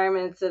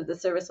requirements of the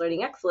service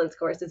learning excellence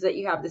course, is that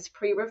you have this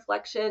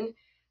pre-reflection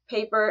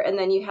paper and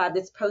then you have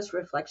this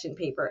post-reflection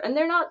paper. And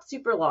they're not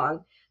super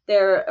long.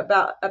 They're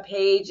about a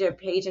page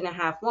and a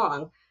half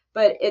long.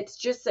 But it's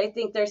just, I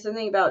think there's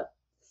something about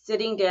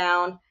sitting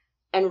down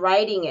and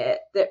writing it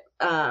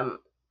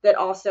that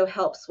also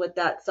helps with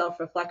that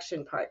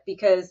self-reflection part.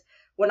 Because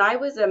when I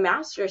was a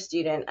master's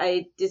student,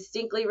 I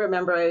distinctly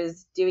remember I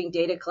was doing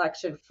data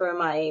collection for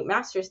my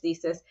master's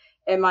thesis,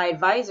 and my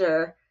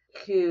advisor,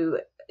 who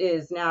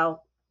is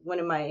now one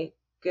of my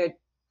good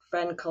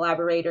friend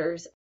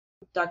collaborators,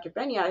 Dr.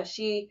 Benya,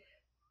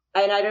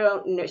 and I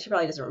don't know, she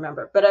probably doesn't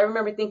remember, but I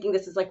remember thinking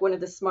this is like one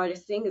of the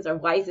smartest things or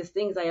wisest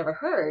things I ever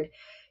heard.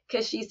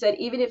 Because she said,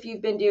 even if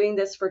you've been doing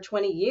this for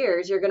 20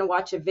 years, you're going to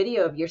watch a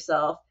video of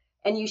yourself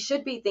and you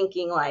should be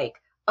thinking like,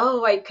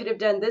 oh, I could have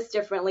done this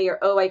differently, or,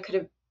 oh, I could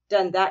have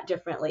done that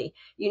differently.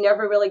 You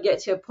never really get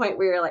to a point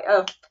where you're like,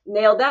 oh,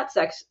 nailed that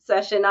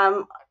session.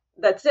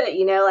 That's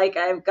it. Like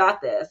I've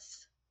got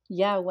this.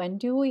 Yeah. When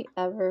do we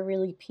ever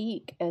really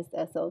peak as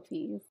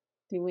SLPs?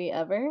 Do we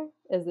ever?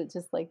 Is it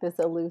just like this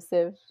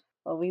elusive,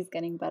 always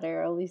getting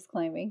better, always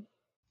climbing?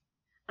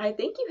 I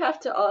think you have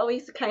to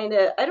always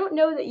I don't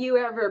know that you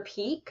ever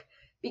peak,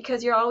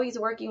 because you're always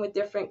working with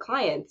different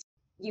clients.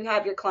 You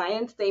have your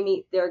clients, they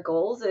meet their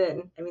goals,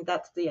 and I mean,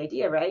 that's the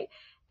idea, right?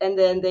 And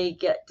then they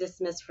get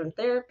dismissed from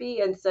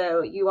therapy. And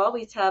so you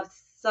always have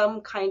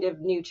some kind of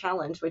new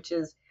challenge, which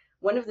is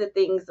one of the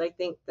things I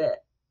think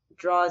that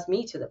draws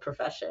me to the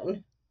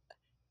profession.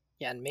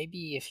 Yeah, and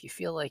maybe if you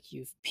feel like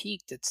you've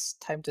peaked, it's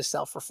time to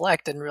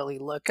self-reflect and really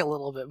look a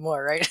little bit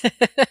more, right?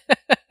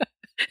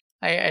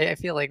 I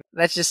feel like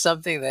that's just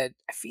something that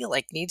I feel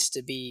like needs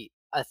to be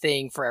a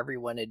thing for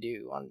everyone to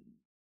do, on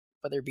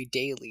whether it be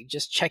daily,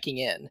 just checking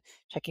in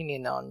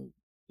on,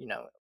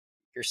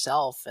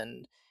 yourself,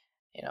 and,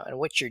 and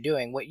what you're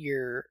doing, what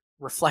you're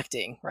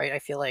reflecting, right? I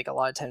feel like a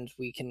lot of times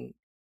we can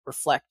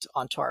reflect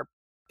onto our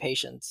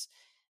patients,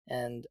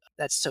 and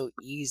that's so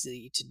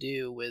easy to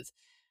do with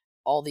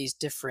all these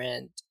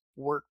different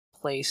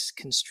workplace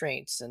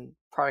constraints and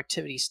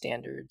productivity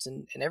standards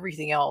and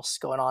everything else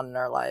going on in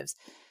our lives.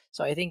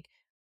 So I think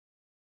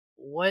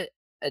what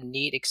a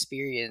neat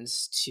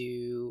experience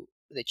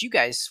that you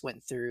guys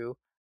went through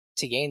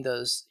to gain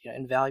those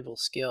invaluable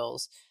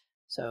skills.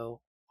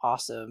 So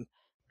awesome.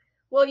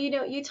 Well,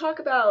 you talk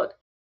about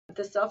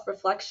the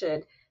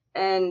self-reflection,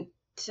 and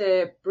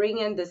to bring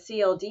in the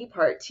CLD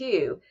part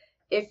too.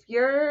 If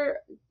you're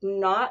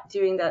not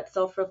doing that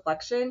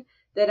self-reflection,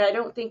 then I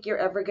don't think you're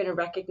ever going to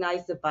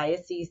recognize the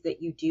biases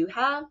that you do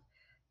have.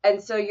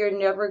 And so you're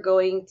never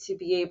going to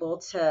be able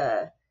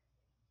to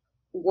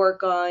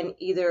work on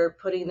either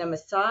putting them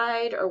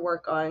aside or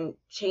work on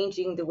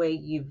changing the way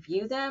you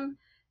view them.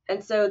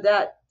 And so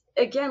that,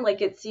 again,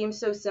 like, it seems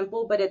so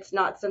simple, but it's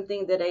not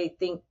something that I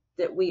think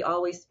that we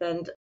always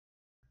spend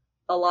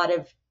a lot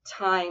of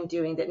time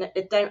doing.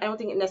 I don't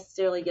think it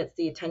necessarily gets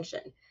the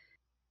attention.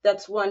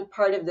 That's one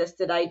part of this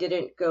that I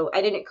didn't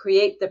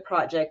create the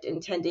project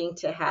intending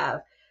to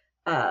have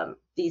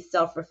these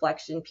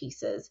self-reflection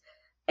pieces.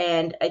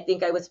 And I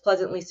think I was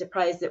pleasantly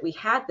surprised that we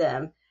had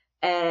them.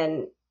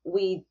 And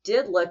we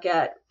did look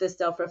at the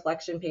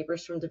self-reflection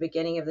papers from the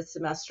beginning of the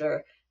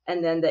semester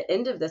and then the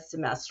end of the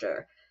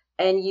semester.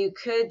 And you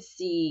could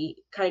see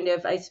kind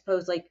of, I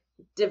suppose, like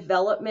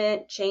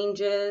development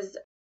changes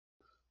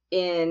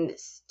in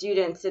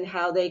students and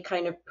how they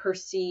kind of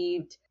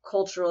perceived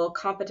cultural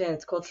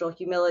competence, cultural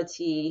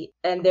humility,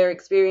 and their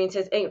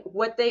experiences. And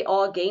what they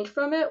all gained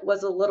from it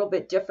was a little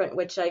bit different,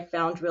 which I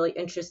found really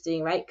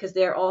interesting, right? Because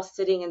they're all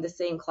sitting in the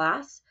same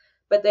class,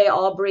 but they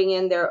all bring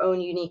in their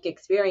own unique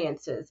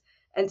experiences.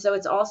 And so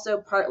it's also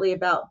partly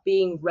about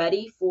being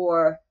ready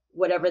for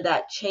whatever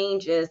that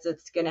change is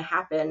that's going to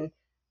happen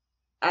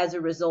as a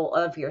result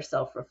of your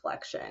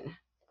self-reflection.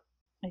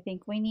 I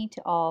think we need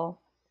to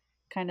all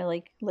kind of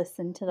like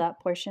listen to that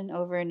portion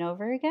over and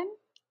over again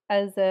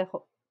as a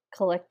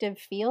collective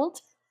field.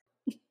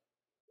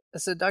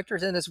 So Dr.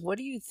 Resendiz, what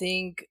do you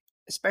think,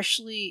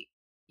 especially,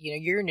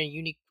 you're in a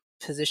unique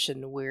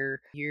position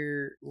where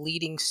you're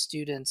leading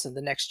students in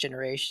the next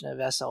generation of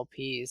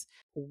SLPs.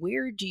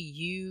 Where do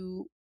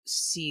you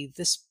see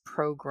this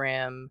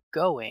program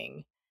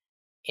going?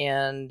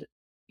 And,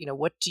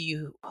 what do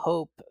you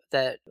hope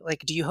that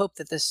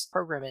this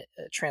program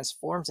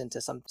transforms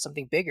into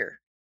something bigger?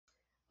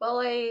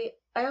 Well, I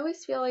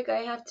always feel like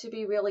I have to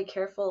be really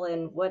careful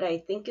in what I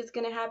think is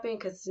going to happen,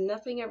 because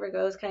nothing ever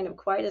goes kind of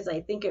quite as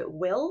I think it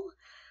will.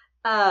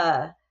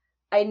 I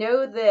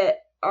know that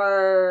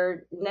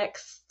our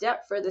next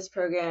step for this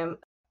program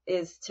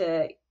is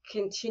to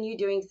continue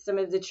doing some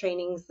of the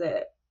trainings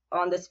that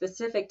on the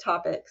specific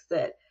topics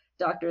that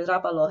Dr.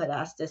 Rapalo had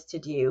asked us to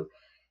do.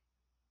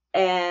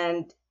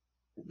 And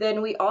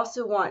then we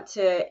also want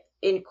to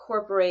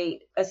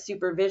incorporate a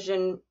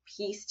supervision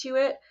piece to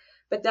it.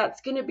 but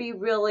that's going to be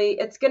really,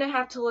 it's going to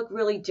have to look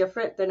really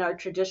different than our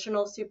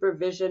traditional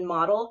supervision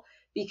model,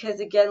 because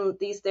again,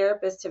 these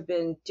therapists have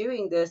been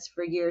doing this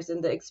for years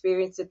and the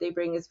experience that they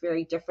bring is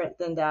very different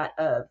than that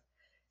of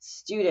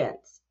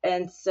students.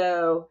 And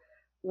so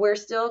we're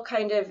still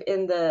kind of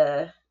in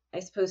the, I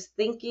suppose,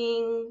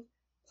 thinking,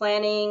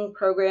 planning,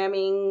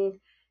 programming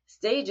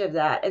stage of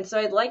that. And so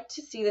I'd like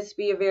to see this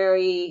be a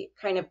very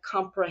kind of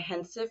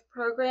comprehensive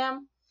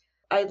program.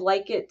 I'd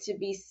like it to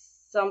be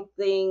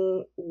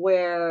something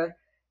where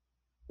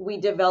we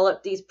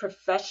develop these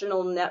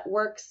professional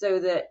networks so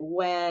that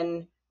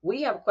when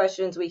we have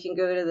questions, we can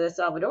go to the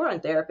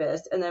Salvadoran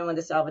therapist. And then when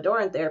the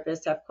Salvadoran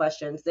therapists have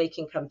questions, they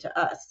can come to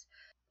us.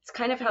 It's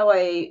kind of how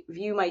I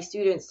view my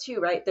students too,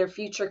 right? They're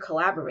future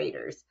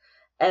collaborators.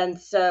 And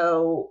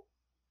so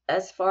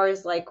as far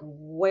as like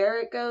where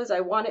it goes,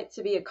 I want it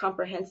to be a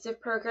comprehensive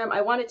program.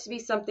 I want it to be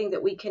something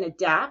that we can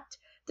adapt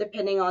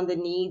depending on the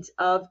needs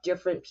of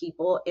different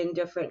people in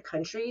different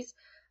countries,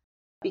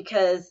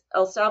 because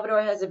El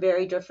Salvador has a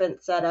very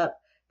different setup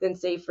than,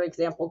 say, for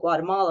example,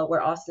 Guatemala,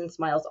 where Austin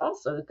Smiles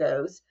also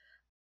goes.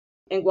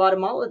 In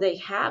Guatemala, they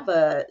have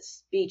a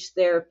speech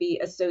therapy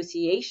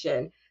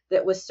association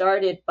that was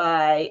started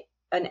by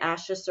an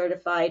ASHA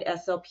certified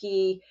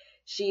SLP.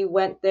 She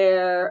went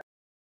there,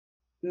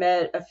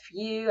 met a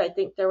few, I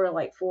think there were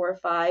like 4 or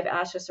 5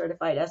 ASHA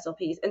certified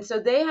SLPs. And so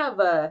they have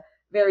a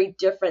very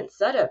different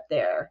setup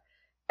there.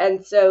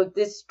 And so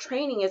this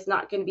training is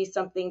not going to be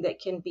something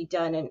that can be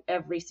done in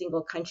every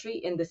single country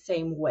in the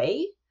same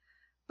way,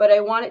 but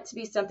I want it to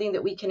be something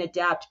that we can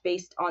adapt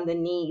based on the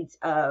needs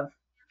of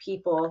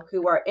people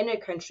who are in a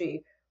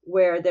country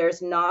where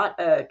there's not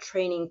a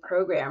training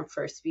program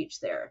for speech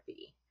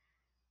therapy.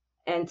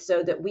 And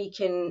so that we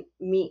can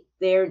meet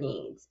their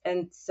needs.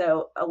 And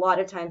so a lot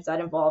of times that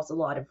involves a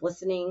lot of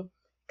listening,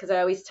 because I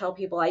always tell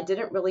people I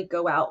didn't really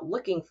go out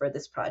looking for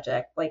this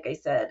project. Like I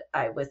said,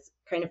 I was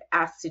kind of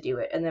asked to do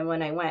it. And then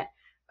when I went,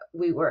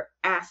 we were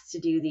asked to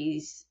do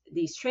these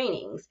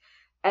trainings.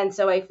 And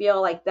so I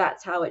feel like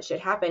that's how it should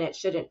happen. It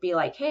shouldn't be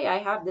like, hey, I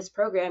have this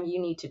program, you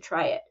need to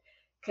try it.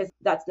 Because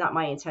that's not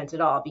my intent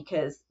at all,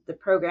 because the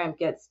program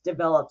gets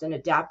developed and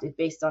adapted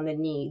based on the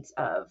needs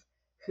of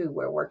who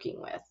we're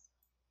working with.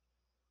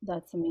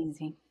 That's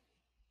amazing.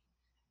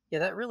 Yeah,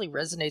 that really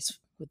resonates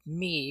with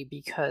me,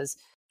 because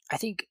I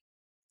think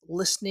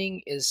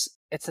listening it's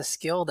a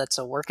skill that's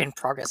a work in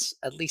progress,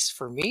 at least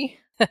for me.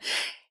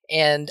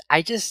 And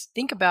I just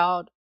think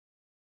about,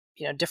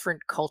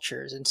 different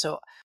cultures. And so,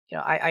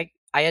 I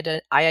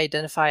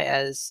identify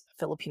as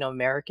Filipino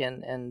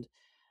American, and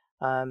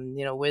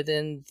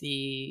within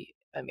the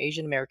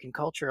Asian American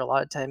culture, a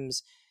lot of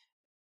times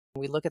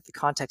when we look at the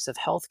context of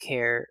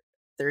healthcare,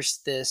 there's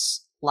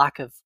this lack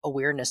of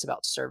awareness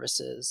about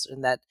services,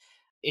 and that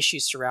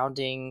issues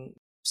surrounding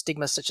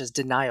stigma such as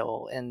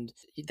denial, and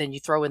then you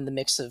throw in the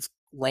mix of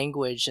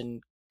language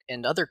and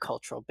other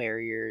cultural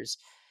barriers.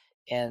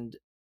 And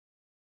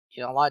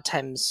a lot of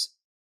times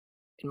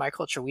in my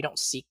culture, we don't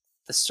seek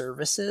the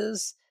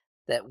services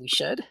that we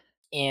should.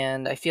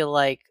 And I feel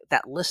like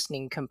that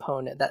listening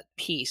component, that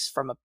piece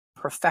from a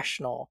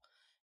professional,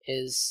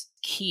 is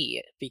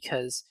key,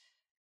 because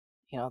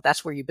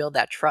that's where you build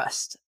that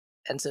trust.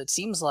 And so it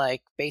seems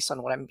like, based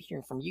on what I'm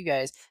hearing from you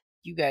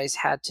guys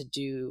had to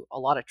do a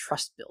lot of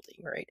trust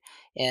building, right?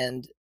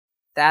 And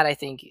that, I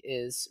think,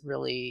 is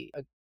really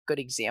a good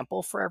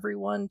example for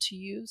everyone to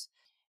use.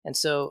 And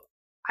so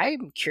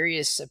I'm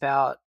curious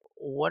about,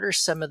 what are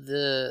some of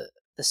the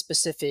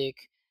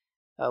specific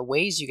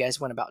ways you guys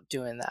went about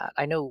doing that?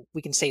 I know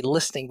we can say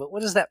listening, but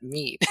what does that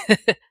mean?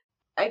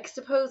 I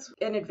suppose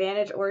an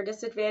advantage or a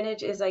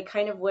disadvantage is I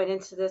kind of went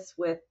into this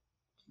with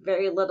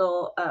very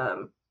little,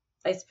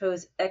 I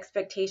suppose,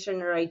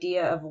 expectation or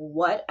idea of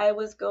what I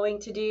was going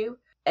to do.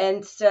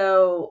 And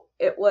so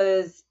it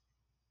was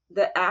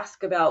the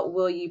ask about,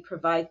 will you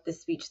provide the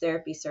speech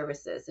therapy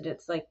services? And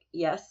it's like,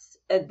 yes.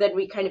 And then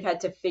we kind of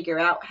had to figure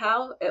out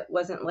how. It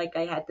wasn't like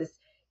I had this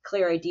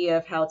clear idea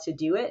of how to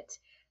do it.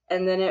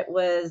 And then it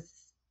was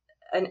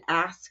an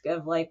ask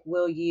of like,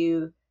 will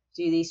you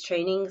do these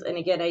trainings? And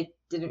again, I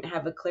didn't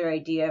have a clear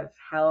idea of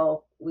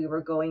how we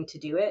were going to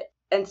do it.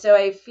 And so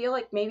I feel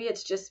like maybe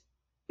it's just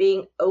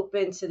being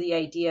open to the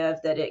idea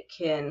of that it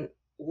can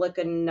look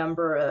a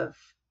number of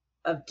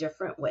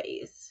different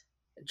ways.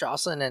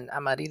 Joslyn and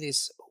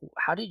Amarilis,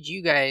 how did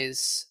you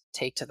guys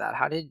take to that?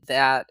 How did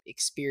that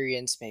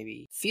experience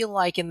maybe feel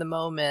like in the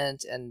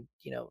moment? And,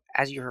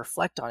 as you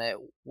reflect on it,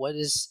 what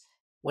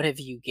have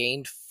you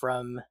gained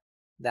from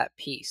that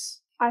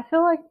piece? I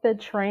feel like the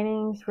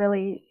trainings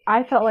really,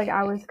 I felt like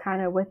I was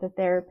kind of with the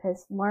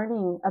therapist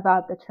learning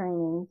about the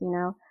trainings,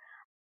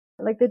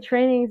 Like the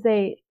trainings,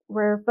 they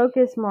were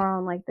focused more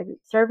on like the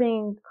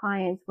serving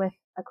clients with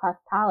a cleft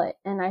palate.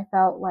 And I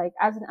felt like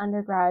as an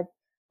undergrad,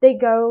 they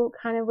go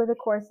kind of with the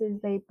courses,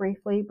 they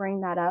briefly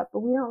bring that up, but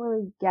we don't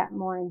really get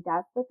more in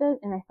depth with it.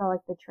 And I felt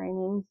like the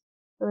trainings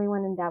really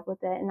went in depth with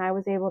it, and I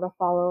was able to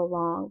follow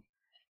along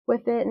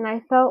with it. And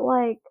I felt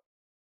like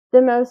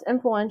the most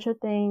influential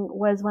thing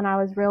was when I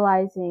was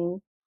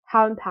realizing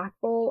how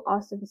impactful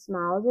Austin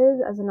Smiles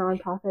is as a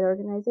nonprofit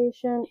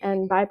organization.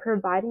 And by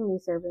providing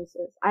these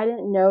services, I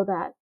didn't know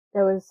that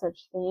there was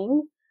such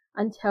thing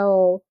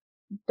until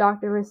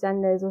Dr.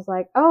 Resendiz was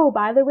like, oh,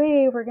 by the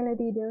way, we're going to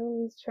be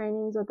doing these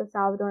trainings with the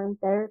Salvadoran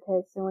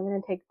therapists and we're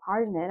going to take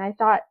part in it. And I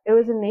thought it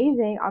was an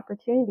amazing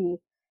opportunity.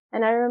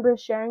 And I remember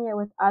sharing it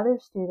with other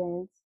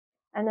students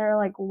and they're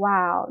like,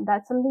 wow,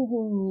 that's something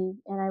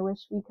unique. And I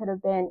wish we could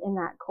have been in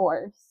that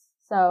course.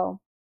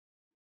 So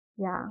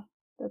yeah,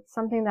 that's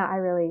something that I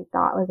really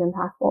thought was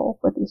impactful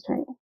with these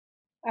trainings.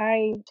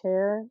 I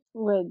share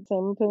with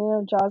same opinion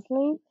of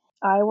Jocelyn.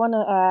 I want to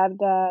add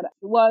that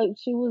while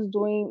she was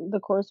doing, the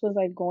course was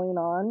like going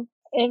on,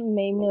 it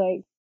made me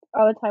like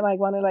all the time I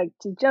wanted like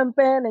to jump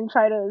in and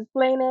try to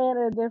explain it in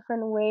a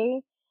different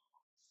way.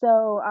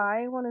 So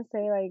I want to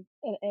say like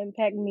it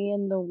impacted me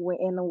in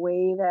a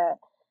way that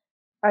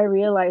I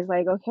realized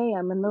like, okay,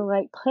 I'm in the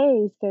right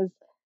place because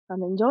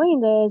I'm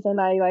enjoying this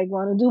and I like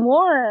want to do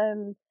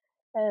more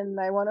and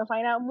I want to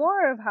find out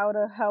more of how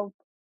to help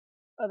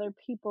other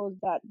people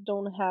that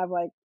don't have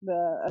like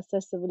the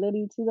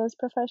accessibility to this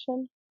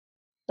profession.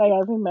 Like I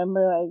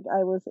remember like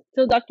I was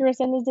so Dr.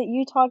 Resendiz, that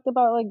you talked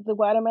about like the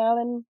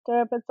Guatemalan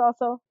therapists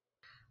also?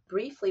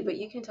 Briefly, but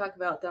you can talk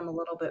about them a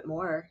little bit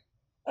more.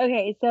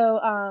 Okay, so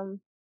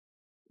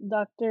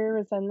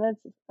Dr. Resendiz,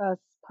 as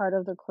part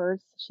of the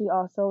course, she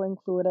also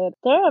included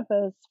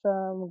therapists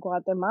from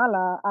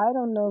Guatemala. I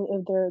don't know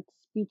if they're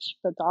speech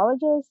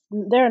pathologists.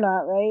 They're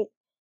not, right?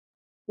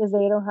 Because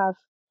they don't have.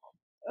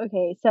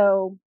 Okay,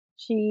 so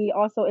she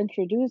also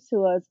introduced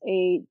to us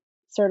a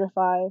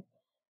certified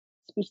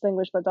speech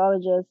language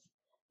pathologist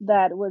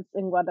that was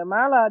in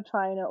Guatemala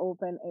trying to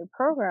open a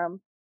program.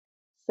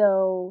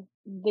 So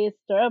this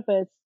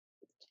therapist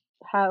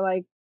had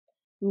like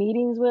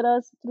meetings with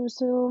us through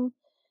Zoom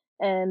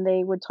and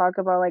they would talk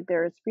about like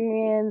their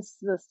experience,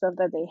 the stuff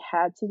that they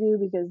had to do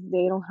because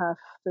they don't have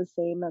the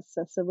same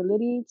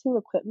accessibility to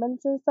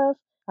equipment and stuff.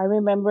 I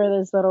remember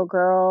this little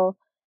girl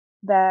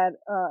that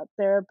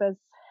therapists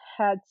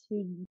had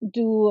to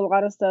do a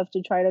lot of stuff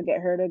to try to get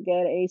her to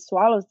get a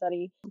swallow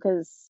study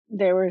because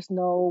there was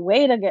no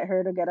way to get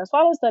her to get a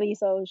swallow study.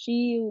 So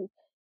she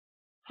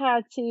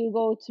had to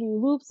go through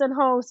loops and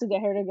hoops to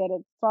get her to get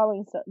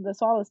the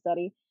swallow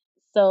study.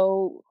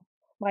 So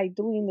by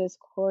doing this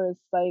course,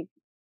 like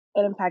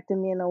it impacted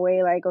me in a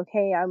way like,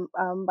 okay,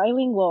 I'm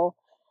bilingual.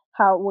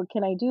 What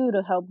can I do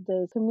to help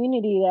this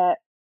community that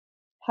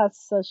has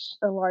such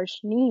a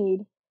large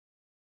need?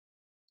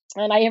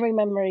 And I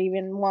remember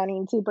even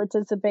wanting to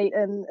participate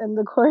in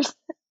the course.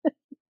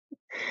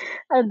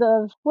 And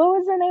what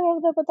was the name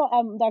of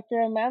the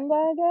Dr. Amanda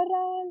Guerra,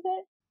 was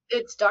it?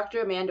 It's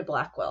Dr. Amanda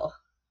Blackwell.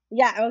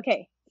 Yeah,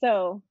 okay.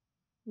 So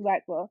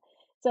Blackwell.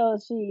 So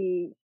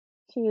she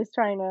was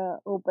trying to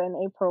open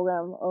a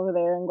program over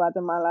there in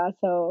Guatemala.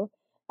 So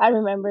I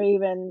remember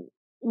even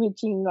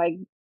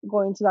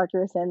going to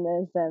Dr.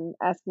 Resendiz and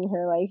asking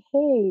her like,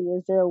 hey,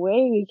 is there a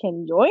way we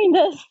can join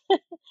this?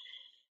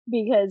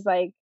 Because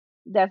like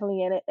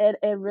definitely it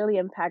really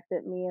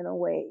impacted me in a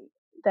way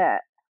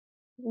that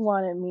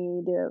wanted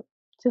me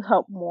to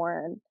help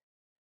more. And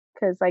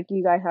because like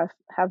you guys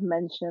have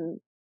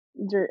mentioned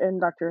and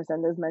Dr.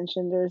 Resendiz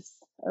mentioned, there's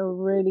a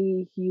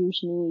really huge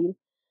need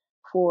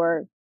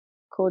for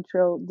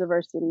cultural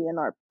diversity in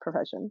our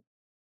profession.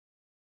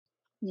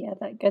 Yeah,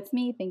 that gets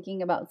me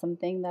thinking about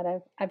something that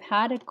I've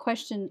had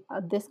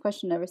this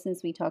question ever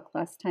since we talked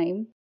last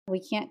time.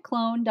 We can't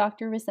clone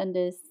Dr.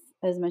 Resendiz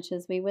as much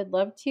as we would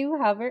love to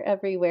have her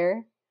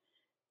everywhere.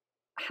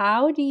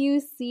 How do you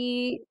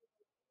see?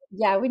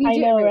 Yeah, we need I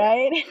you know,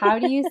 everywhere. right? How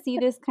do you see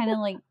this kind of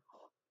like?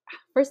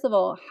 First of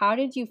all, how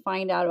did you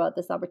find out about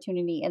this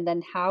opportunity, and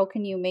then how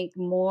can you make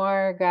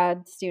more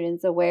grad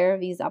students aware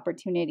of these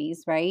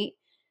opportunities, right?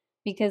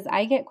 Because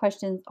I get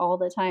questions all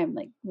the time,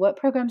 like, what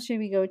programs should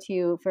we go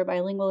to for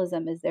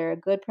bilingualism? Is there a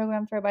good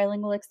program for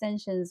bilingual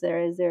extensions?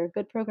 Is there a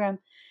good program?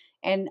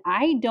 And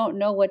I don't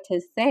know what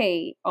to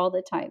say all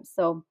the time.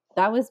 So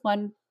that was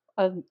one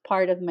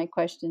part of my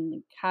question.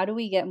 Like, how do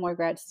we get more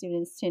grad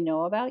students to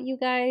know about you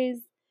guys?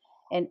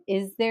 And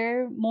is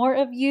there more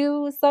of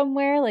you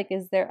somewhere? Like,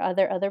 is there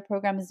other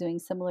programs doing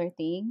similar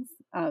things?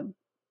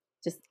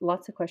 Just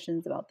lots of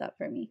questions about that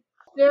for me.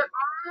 There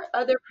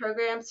are other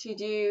programs who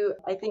do,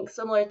 I think,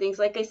 similar things.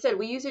 Like I said,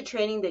 we use a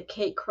training that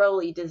Kate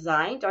Crowley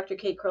designed. Dr.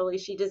 Kate Crowley,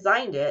 she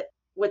designed it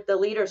with the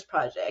Leaders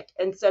Project.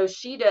 And so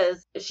she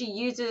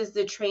uses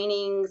the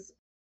trainings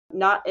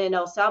not in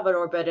El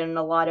Salvador, but in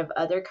a lot of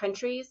other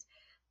countries.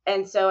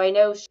 And so I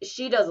know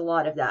she does a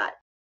lot of that.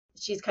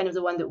 She's kind of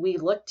the one that we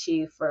looked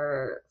to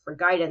for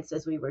guidance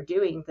as we were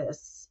doing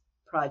this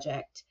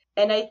project.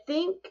 And I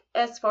think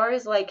as far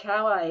as like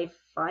how I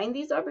find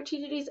these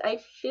opportunities, I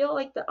feel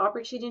like the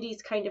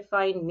opportunities kind of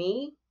find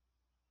me.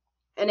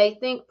 And I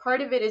think part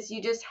of it is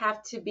you just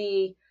have to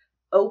be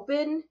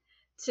open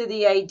to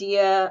the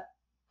idea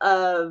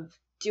of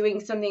doing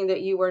something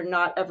that you were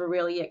not ever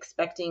really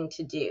expecting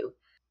to do.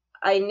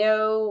 I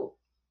know,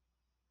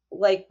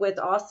 like with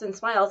Austin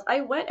Smiles,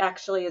 I went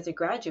actually as a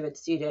graduate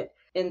student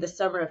in the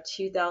summer of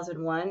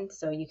 2001.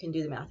 So you can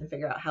do the math and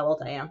figure out how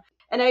old I am.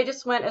 And I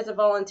just went as a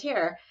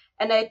volunteer,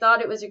 and I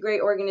thought it was a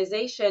great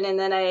organization. And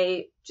then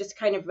I just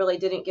kind of really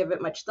didn't give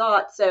it much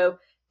thought. So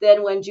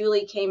then when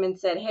Julie came and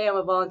said, hey, I'm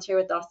a volunteer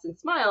with Austin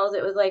Smiles,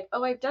 it was like,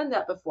 oh, I've done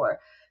that before.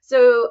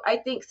 So I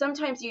think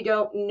sometimes you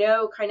don't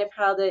know kind of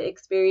how the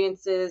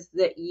experiences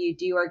that you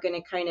do are going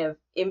to kind of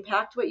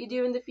impact what you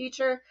do in the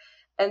future.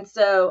 And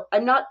so I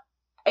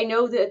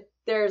know that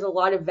there's a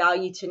lot of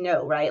value to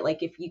know, right?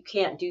 Like if you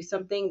can't do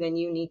something, then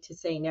you need to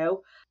say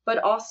no. But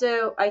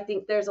also I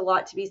think there's a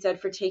lot to be said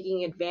for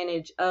taking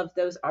advantage of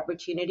those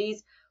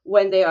opportunities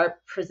when they are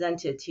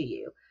presented to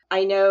you.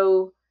 I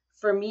know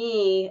for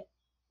me,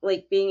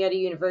 like being at a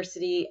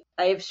university,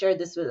 I have shared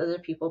this with other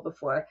people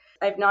before.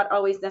 I've not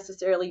always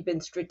necessarily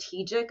been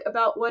strategic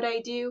about what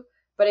I do,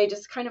 but I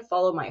just kind of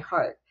follow my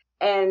heart.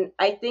 And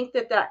I think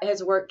that that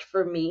has worked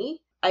for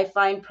me. I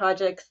find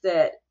projects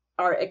that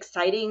are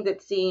exciting,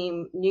 that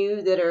seem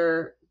new, that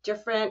are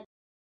different.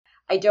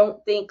 I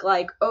don't think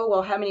like, oh,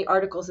 well, how many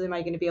articles am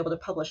I going to be able to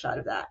publish out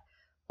of that?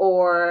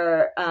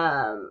 Or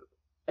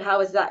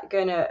how is that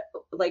going to,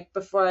 like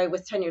before I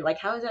was tenured, like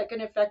how is that going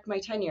to affect my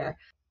tenure?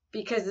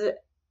 Because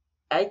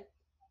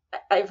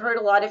I've heard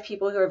a lot of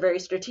people who are very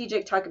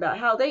strategic talk about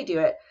how they do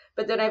it,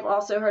 but then I've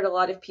also heard a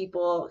lot of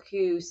people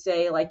who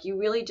say like you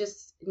really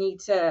just need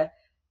to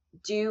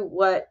do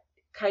what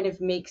kind of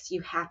makes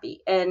you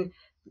happy. And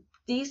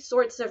these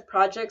sorts of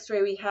projects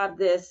where we have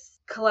this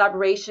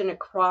collaboration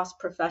across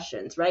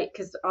professions, right?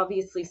 Because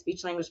obviously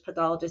speech language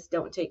pathologists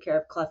don't take care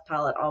of cleft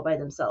palate all by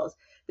themselves.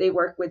 They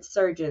work with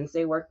surgeons,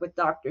 they work with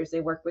doctors,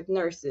 they work with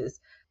nurses.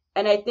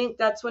 And I think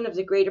that's one of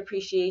the great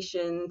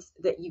appreciations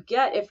that you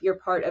get if you're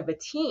part of a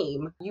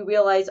team. You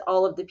realize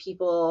all of the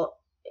people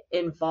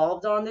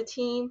involved on the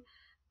team.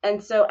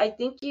 And so I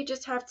think you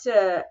just have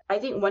to, I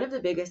think one of the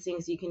biggest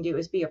things you can do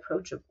is be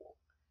approachable.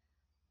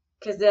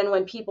 Because then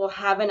when people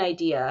have an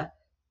idea,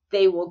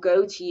 they will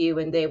go to you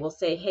and they will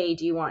say, hey,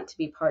 do you want to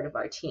be part of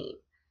our team?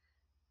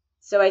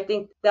 So I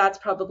think that's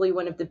probably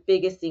one of the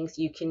biggest things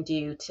you can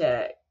do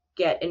to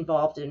get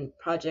involved in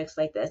projects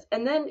like this.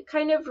 And then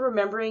kind of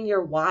remembering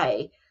your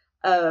why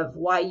of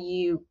why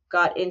you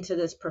got into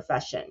this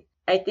profession.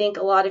 I think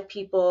a lot of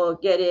people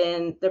get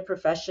in the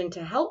profession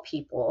to help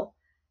people.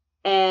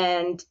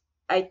 And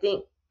I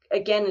think,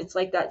 again, it's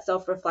like that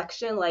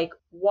self-reflection, like,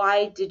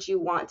 why did you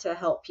want to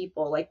help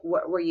people? Like,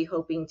 what were you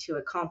hoping to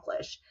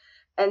accomplish?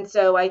 And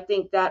so I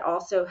think that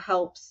also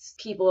helps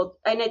people.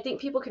 And I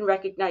think people can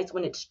recognize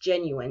when it's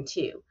genuine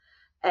too.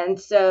 And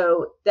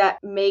so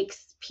that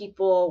makes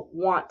people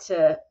want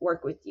to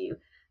work with you.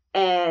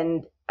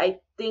 And I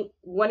think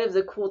one of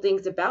the cool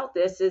things about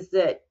this is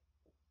that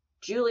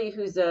Julie,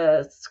 who's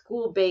a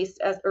school-based,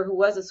 or who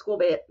was a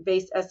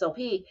school-based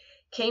SLP,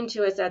 came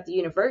to us at the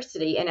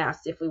university and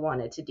asked if we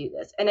wanted to do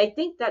this. And I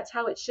think that's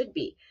how it should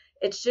be.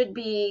 It should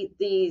be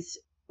these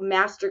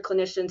master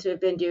clinicians who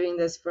have been doing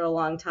this for a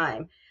long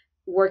time,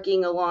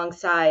 working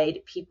alongside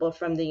people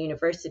from the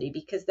university,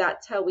 because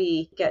that's how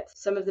we get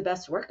some of the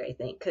best work, I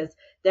think, because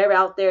they're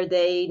out there,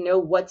 they know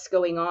what's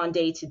going on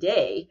day to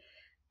day.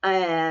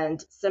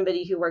 And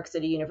somebody who works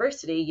at a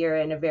university, you're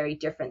in a very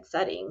different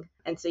setting.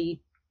 And so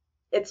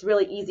it's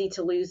really easy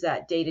to lose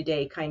that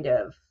day-to-day kind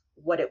of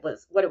what it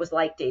was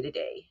like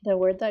day-to-day. The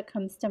word that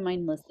comes to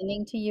mind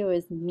listening to you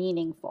is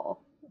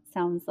meaningful. It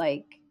sounds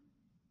like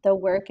the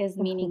work is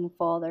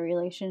meaningful, the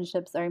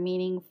relationships are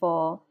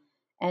meaningful,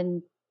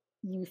 and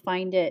you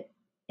find it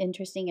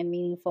interesting and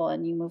meaningful,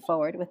 and you move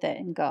forward with it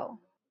and go.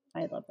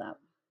 I love that.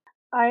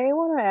 I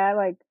want to add,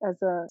 like,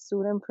 as a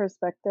student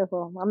perspective,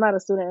 well, I'm not a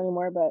student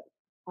anymore, but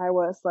I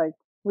was, like,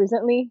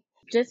 recently,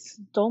 just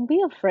don't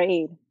be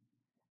afraid.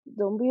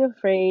 Don't be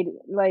afraid.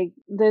 Like,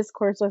 this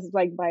course was,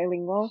 like,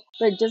 bilingual,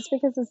 but just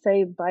because it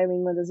say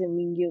bilingual doesn't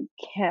mean you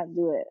can't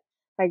do it.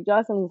 Like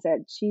Jocelyn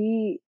said,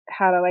 she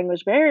had a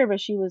language barrier, but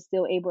she was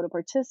still able to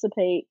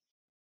participate.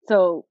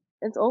 So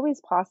it's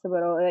always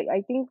possible. Like,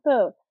 I think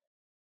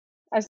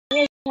as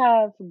long as you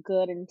have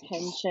good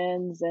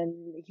intentions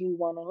and you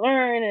want to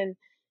learn, and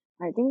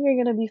I think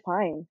you're going to be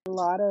fine. A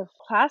lot of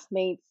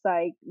classmates,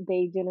 like,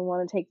 they didn't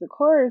want to take the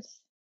course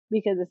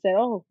because it said,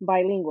 oh,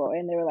 bilingual.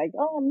 And they were like,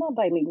 oh, I'm not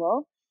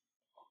bilingual.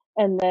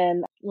 And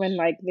then when,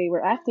 like, they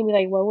were asking me,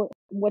 like, well,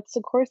 what's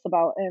the course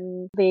about?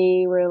 And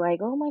they were like,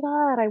 oh my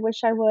God, I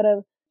wish I would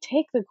have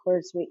take the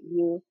course with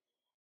you.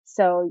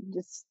 So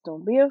just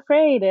don't be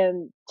afraid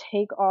and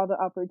take all the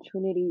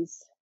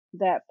opportunities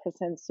that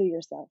presents to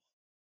yourself.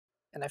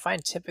 And I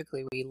find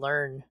typically we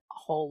learn a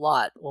whole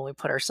lot when we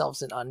put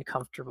ourselves in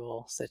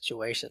uncomfortable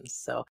situations.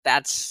 So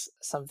that's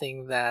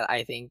something that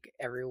I think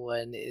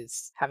everyone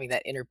is having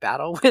that inner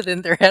battle with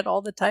in their head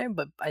all the time.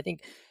 But I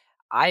think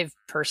I've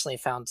personally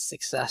found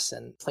success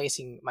in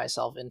placing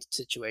myself in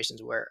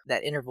situations where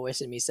that inner voice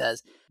in me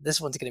says,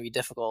 this one's going to be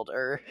difficult,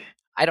 or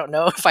I don't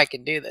know if I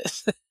can do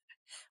this.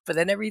 But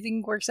then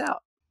everything works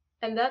out.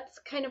 And that's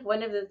kind of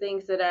one of the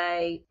things that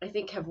I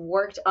think have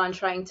worked on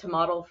trying to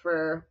model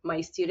for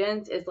my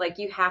students is, like,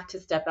 you have to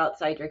step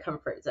outside your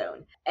comfort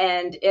zone.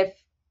 And if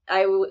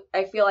I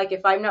feel like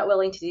if I'm not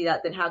willing to do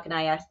that, then how can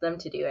I ask them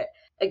to do it?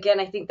 Again,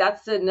 I think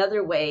that's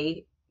another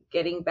way,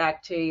 getting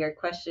back to your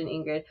question,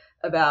 Ingrid,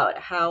 about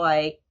how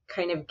I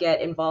kind of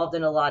get involved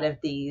in a lot of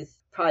these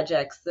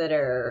projects that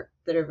are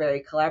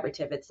very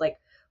collaborative. It's like,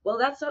 well,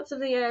 that's not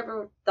something I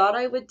ever thought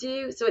I would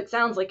do. So it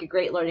sounds like a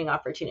great learning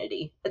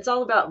opportunity. It's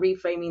all about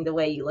reframing the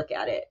way you look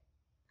at it.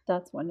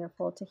 That's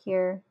wonderful to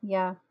hear.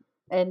 Yeah.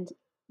 And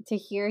to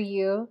hear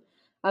you,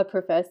 a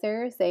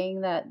professor,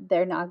 saying that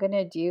they're not going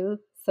to do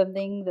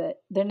something that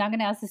they're not going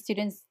to ask the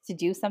students to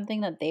do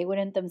something that they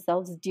wouldn't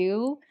themselves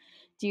do.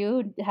 Do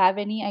you have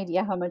any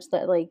idea how much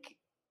that like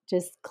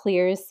just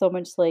clears so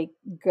much like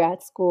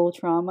grad school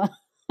trauma?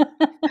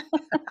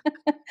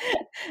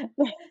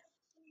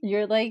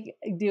 You're like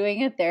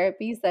doing a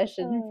therapy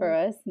session for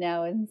us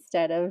now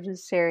instead of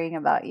just sharing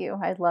about you.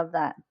 I love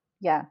that.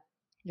 Yeah.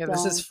 Yeah,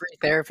 this is free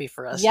therapy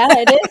for us. Yeah,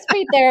 it is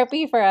free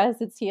therapy for us.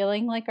 It's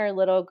healing like our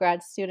little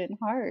grad student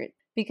heart.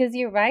 Because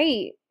you're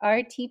right.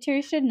 Our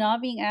teachers should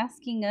not be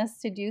asking us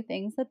to do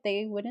things that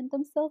they wouldn't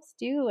themselves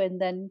do.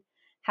 And then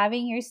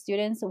having your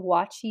students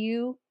watch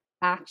you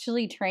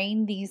actually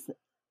train these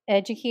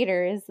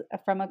educators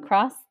from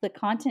across the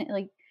continent,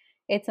 like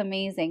it's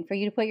amazing for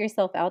you to put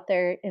yourself out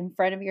there in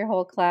front of your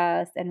whole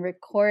class and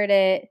record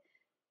it.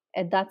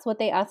 And that's what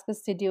they ask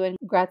us to do in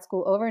grad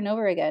school over and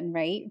over again,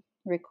 right?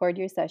 Record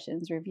your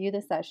sessions, review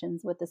the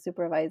sessions with the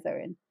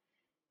supervisor,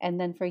 and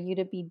then for you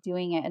to be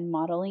doing it and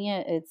modeling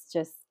it, it's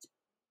just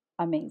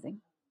amazing.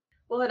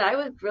 Well, and I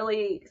was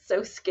really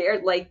so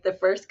scared like the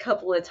first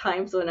couple of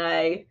times when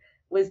I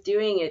was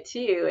doing it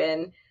too.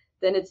 And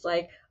then it's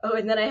like, oh,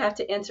 and then I have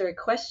to answer a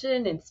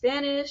question in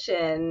Spanish.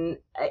 And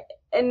I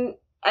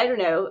don't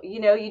know,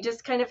 you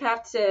just kind of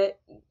have to,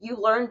 you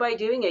learn by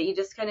doing it. You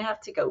just kind of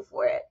have to go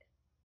for it.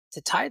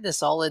 To tie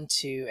this all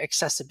into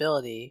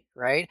accessibility,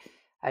 right?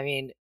 I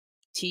mean,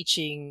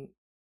 teaching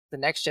the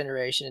next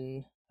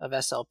generation of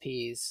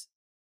SLPs,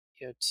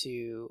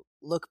 to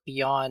look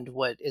beyond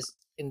what is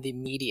in the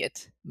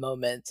immediate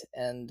moment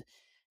and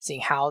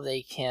seeing how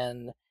they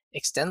can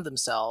extend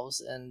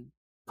themselves and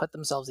put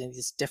themselves in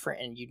these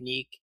different and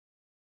unique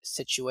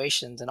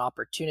situations and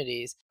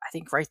opportunities. I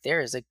think right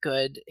there is a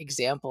good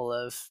example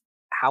of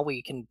how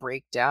we can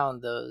break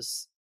down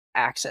those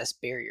access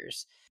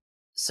barriers.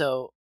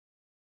 So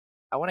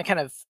I want to kind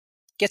of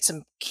get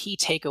some key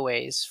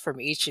takeaways from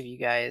each of you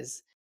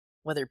guys,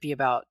 whether it be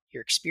about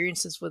your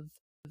experiences with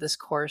this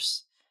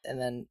course, and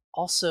then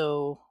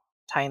also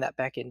tying that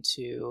back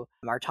into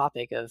our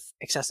topic of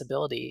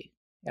accessibility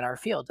in our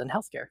field in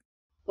healthcare.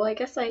 Well, I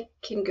guess I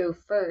can go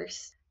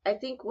first. I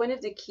think one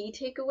of the key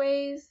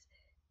takeaways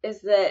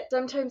is that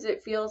sometimes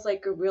it feels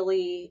like a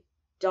really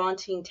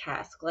daunting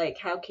task. Like,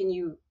 how can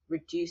you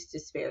reduce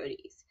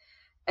disparities?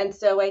 And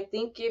so I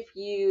think if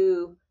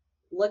you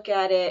look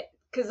at it,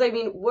 because I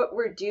mean, what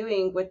we're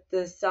doing with the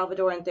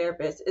Salvadoran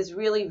therapists is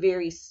really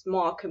very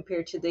small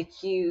compared to the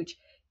huge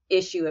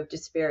issue of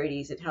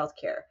disparities in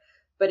healthcare.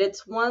 But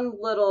it's one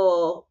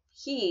little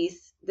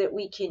piece that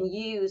we can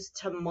use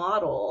to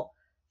model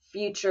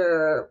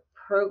future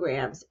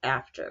programs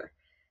after.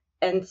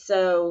 And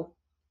so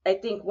I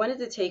think one of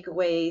the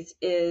takeaways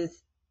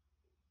is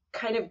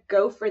kind of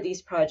go for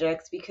these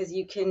projects because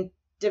you can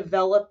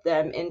develop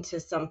them into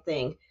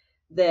something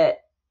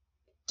that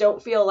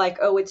don't feel like,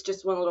 oh, it's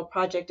just one little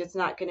project. It's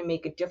not going to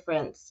make a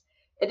difference.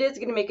 It is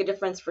going to make a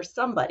difference for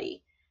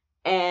somebody.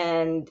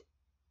 And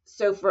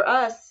so for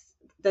us,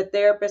 the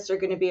therapists are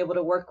going to be able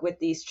to work with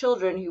these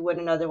children who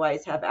wouldn't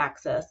otherwise have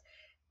access.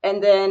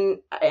 And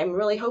then I'm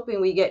really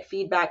hoping we get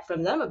feedback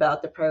from them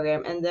about the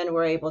program, and then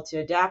we're able to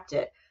adapt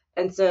it.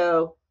 And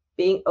so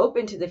being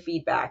open to the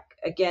feedback,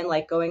 again,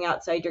 like going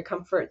outside your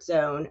comfort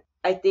zone,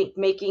 I think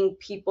making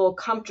people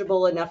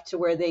comfortable enough to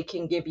where they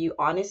can give you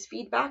honest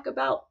feedback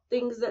about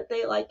things that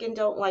they like and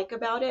don't like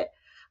about it.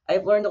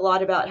 I've learned a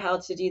lot about how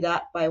to do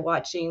that by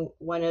watching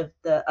one of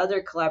the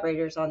other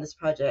collaborators on this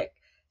project,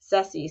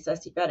 Ceci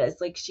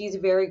Bettis. Like, she's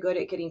very good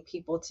at getting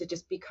people to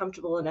just be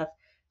comfortable enough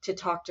to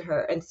talk to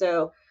her. And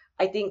so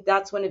I think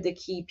that's one of the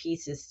key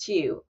pieces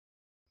too,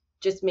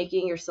 just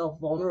making yourself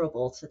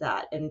vulnerable to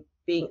that and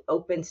being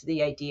open to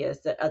the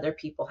ideas that other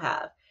people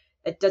have.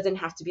 It doesn't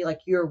have to be like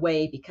your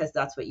way because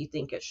that's what you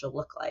think it should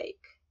look like.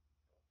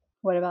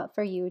 What about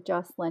for you,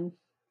 Joslyn?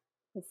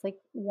 It's like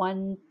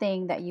one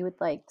thing that you would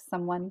like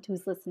someone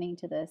who's listening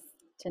to this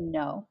to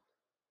know.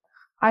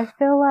 I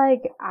feel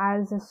like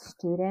as a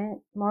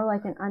student, more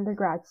like an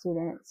undergrad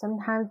student,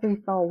 sometimes we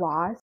feel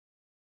lost.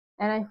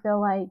 And I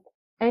feel like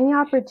any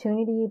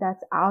opportunity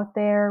that's out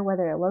there,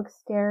 whether it looks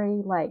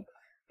scary, like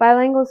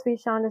bilingual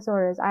speech sound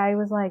disorders, I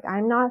was like,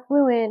 I'm not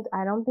fluent.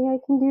 I don't think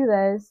I can do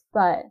this,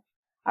 but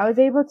I was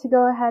able to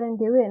go ahead and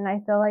do it. And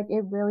I feel like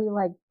it really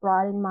like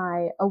broadened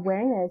my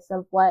awareness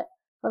of what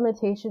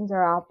limitations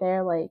are out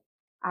there, like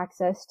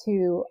access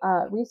to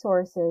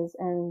resources,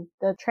 and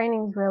the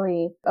trainings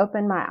really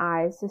opened my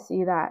eyes to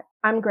see that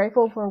I'm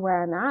grateful for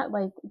where I'm at.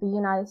 Like, the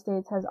United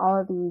States has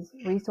all of these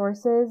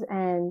resources,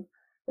 and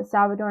the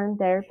Salvadoran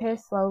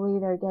therapists, slowly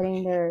they're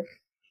getting their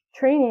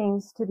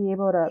trainings to be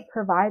able to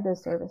provide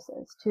those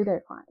services to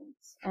their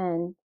clients.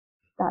 And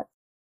that's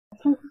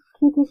a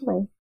key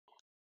takeaway.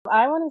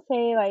 I want to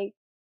say, like,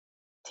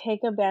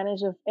 take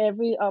advantage of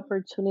every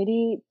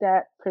opportunity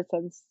that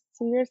presents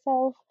to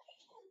yourself,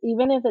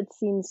 even if it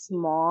seems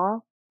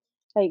small.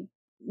 Like,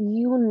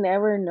 you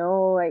never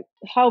know like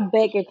how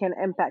big it can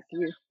impact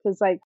you, because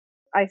like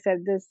I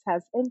said, this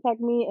has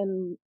impacted me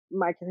in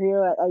my career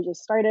that I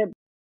just started.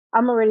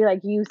 I'm already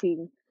like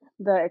using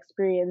the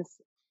experience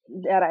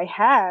that I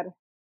had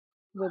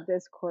with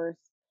this course.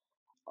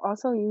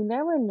 Also, you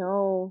never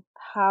know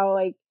how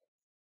like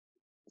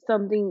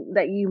something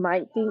that you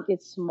might think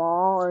is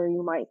small, or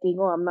you might think,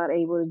 oh, I'm not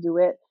able to do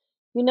it.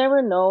 You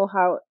never know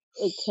how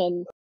it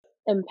can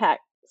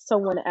impact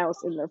someone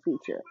else in the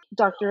future.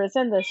 Dr.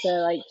 Resendiz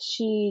said like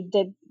she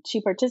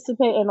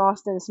participated in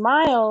Austin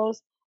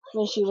Smiles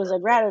when she was a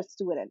graduate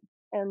student,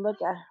 and look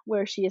at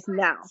where she is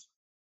now.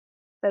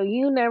 So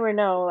you never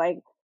know, like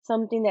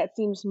something that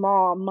seems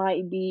small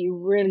might be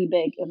really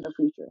big in the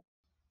future.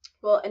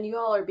 Well, and you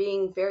all are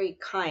being very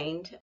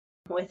kind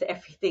with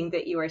everything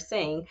that you are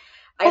saying.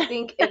 I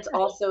think it's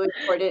also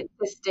important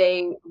to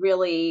stay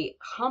really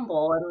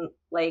humble and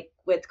like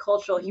with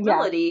cultural Yeah.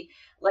 humility,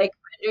 like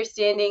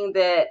understanding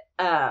that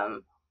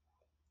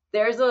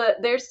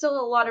there's still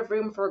a lot of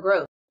room for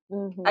growth.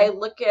 I Hmm.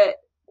 look at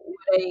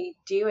what I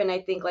do and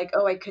I think like,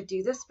 oh, I could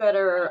do this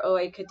better, or oh,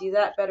 I could do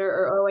that better,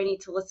 or oh, I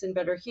need to listen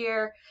better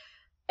here.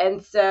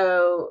 And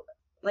so,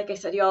 like I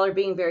said, y'all are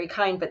being very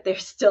kind, but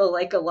there's still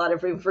like a lot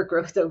of room for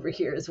growth over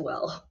here as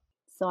well.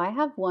 So I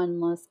have one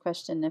last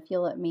question, if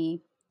you'll let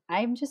me.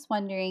 I'm just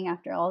wondering,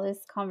 after all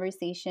this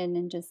conversation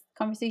and just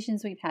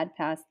conversations we've had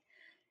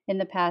in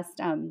the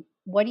past,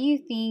 what do you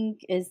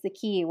think is the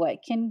key? What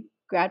can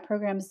grad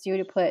programs do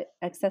to put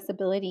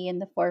accessibility in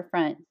the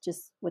forefront,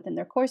 just within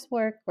their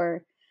coursework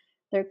or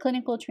their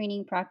clinical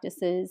training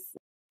practices?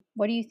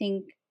 What do you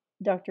think,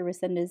 Dr.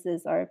 Resendiz,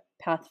 is our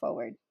path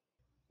forward?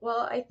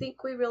 Well, I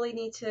think we really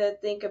need to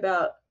think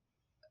about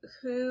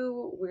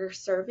who we're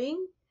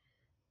serving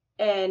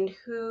and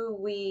who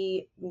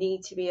we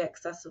need to be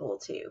accessible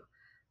to.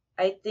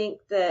 I think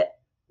that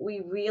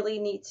we really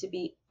need to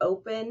be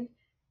open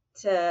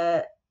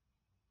to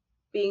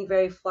being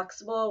very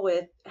flexible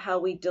with how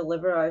we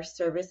deliver our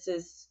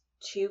services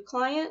to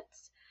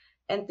clients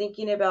and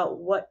thinking about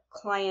what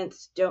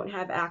clients don't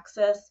have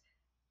access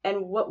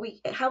and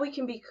how we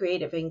can be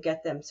creative and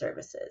get them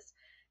services.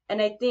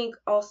 And I think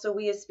also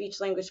we as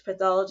speech language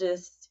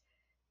pathologists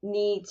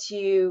need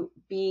to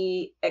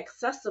be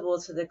accessible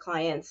to the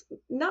clients,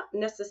 not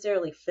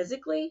necessarily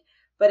physically,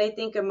 but I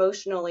think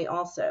emotionally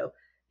also,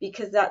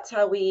 because that's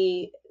how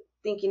we,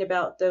 thinking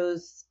about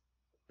those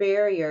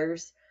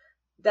barriers,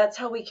 that's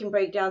how we can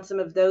break down some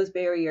of those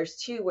barriers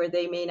too, where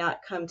they may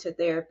not come to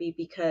therapy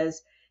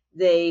because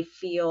they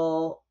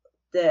feel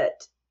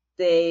that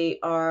they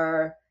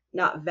are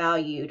not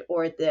valued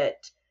or that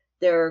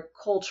their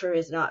culture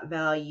is not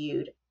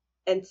valued.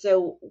 And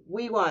so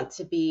we want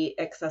to be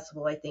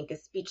accessible, I think,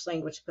 as speech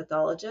language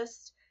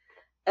pathologists.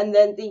 And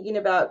then thinking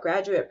about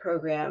graduate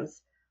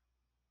programs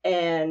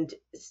and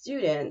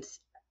students,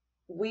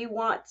 we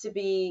want to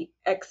be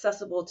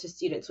accessible to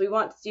students. We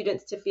want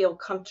students to feel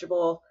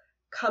comfortable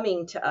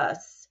coming to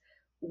us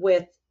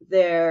with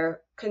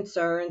their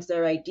concerns,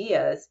 their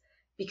ideas,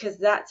 because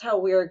that's how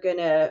we're going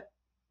to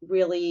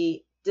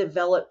really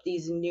develop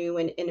these new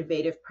and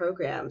innovative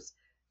programs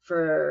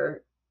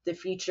for the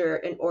future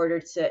in order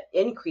to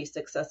increase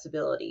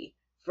accessibility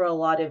for a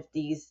lot of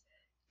these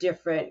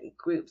different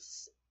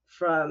groups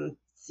from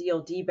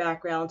CLD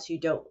backgrounds who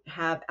don't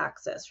have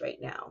access right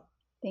now.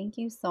 Thank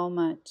you so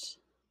much.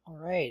 All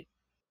right.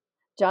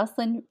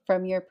 Jocelyn,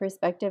 from your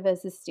perspective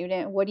as a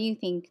student, what do you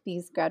think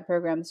these grad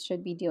programs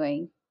should be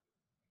doing?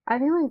 I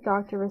think like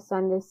Dr.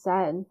 Resendiz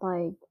said,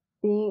 like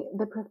being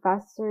the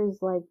professors,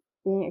 like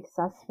being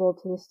accessible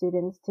to the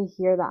students to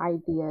hear the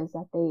ideas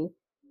that they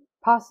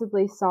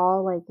possibly saw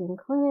like in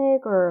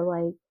clinic, or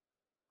like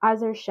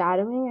as they're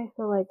shadowing. I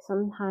feel like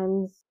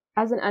sometimes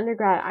as an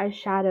undergrad I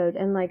shadowed,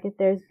 and like if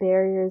there's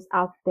barriers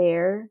out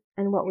there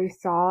and what we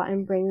saw,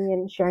 and bringing it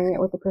and sharing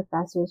it with the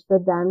professors for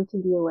them to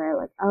be aware,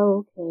 like,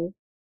 oh, okay,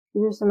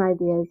 these are some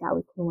ideas that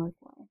we can work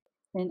with.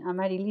 And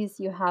Amarilis,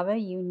 you have a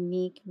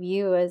unique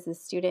view as a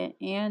student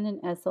and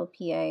an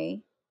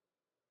SLPA.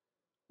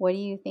 What do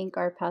you think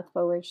our path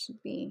forward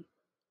should be?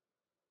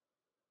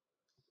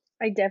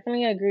 I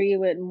definitely agree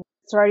with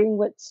starting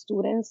with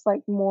students,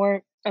 like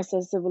more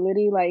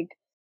accessibility, like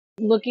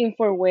looking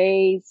for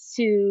ways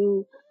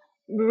to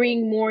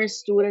bring more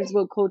students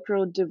with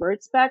cultural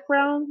diverse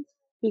backgrounds,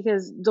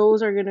 because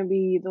those are going to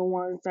be the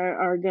ones that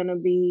are going to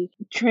be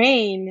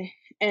trained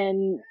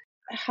and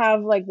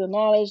have like the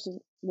knowledge,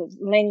 the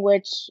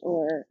language,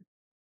 or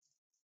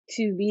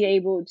to be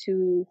able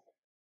to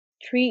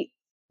treat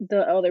the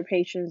other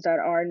patients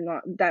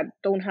that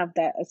don't have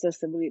that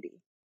accessibility.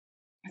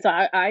 So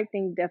I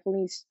think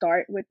definitely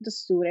start with the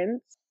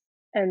students,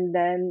 and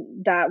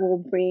then that will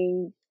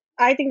bring,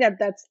 I think that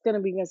that's going to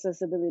bring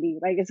accessibility.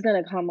 Like, it's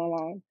going to come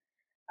along.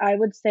 I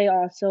would say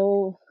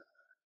also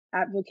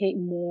advocate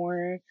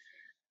more,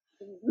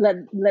 let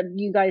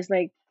you guys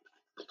like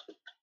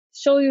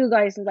show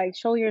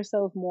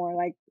yourself more,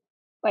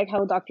 like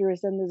how Dr.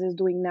 Resendiz is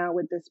doing now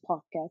with this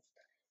podcast,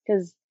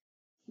 because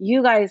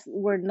you guys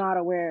were not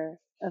aware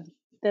of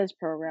this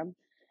program.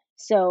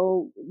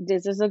 So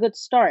this is a good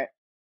start.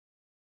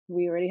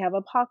 We already have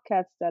a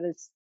podcast that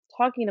is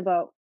talking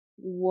about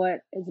what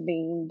is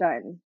being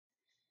done.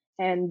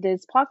 And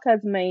this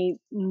podcast may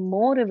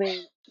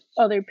motivate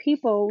other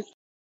people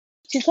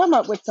to come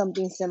up with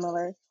something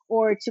similar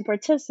or to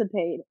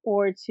participate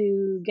or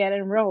to get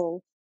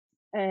enrolled.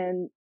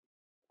 And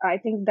I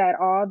think that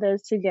all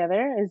this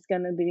together is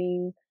going to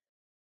bring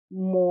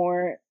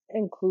more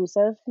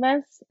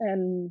inclusiveness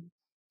and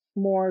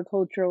more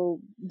cultural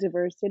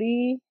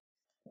diversity.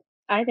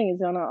 I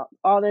think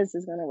all this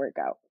is gonna work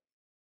out.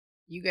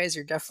 You guys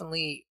are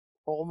definitely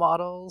role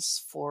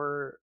models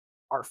for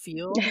our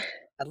field.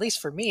 At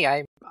least for me,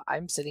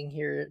 I'm sitting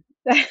here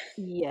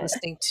Yes.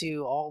 listening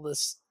to all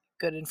this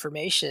good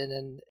information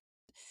and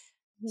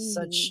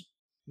such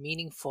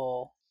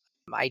meaningful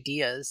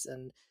ideas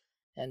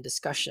and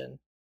discussion.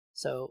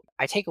 So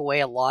I take away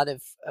a lot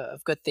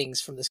of good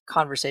things from this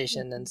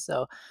conversation. And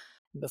so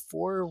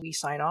before we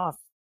sign off,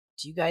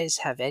 do you guys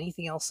have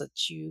anything else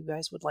that you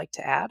guys would like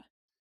to add?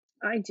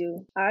 I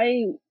do.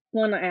 I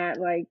want to add,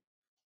 like,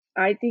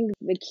 I think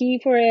the key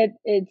for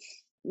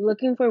it's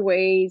looking for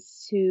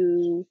ways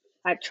to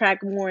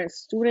attract more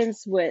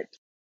students with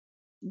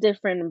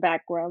different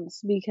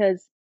backgrounds,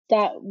 because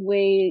that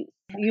way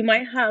you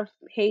might have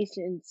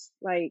patients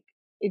like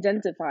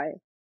identify,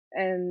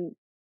 and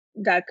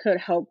that could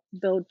help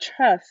build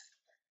trust.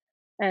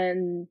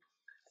 And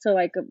so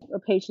like a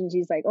patient,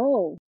 she's like,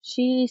 oh,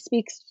 she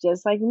speaks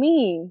just like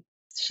me,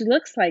 she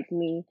looks like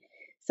me.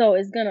 So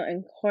it's gonna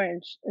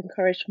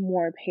encourage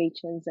more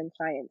patients and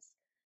clients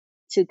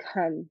to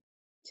come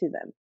to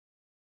them.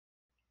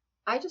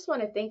 I just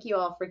want to thank you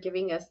all for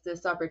giving us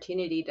this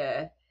opportunity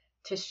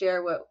to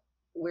share what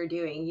we're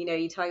doing. You know,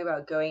 you talk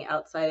about going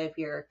outside of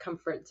your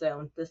comfort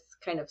zone. This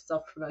kind of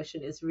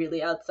self-promotion is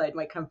really outside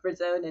my comfort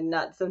zone and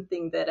not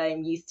something that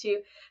I'm used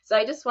to. So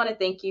I just want to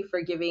thank you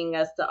for giving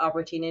us the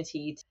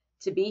opportunity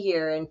to be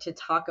here and to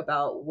talk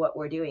about what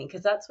we're doing,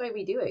 because that's why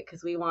we do it,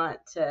 because we want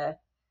to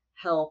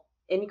help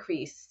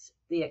increase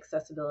the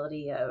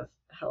accessibility of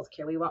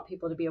healthcare. We want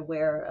people to be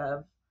aware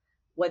of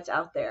what's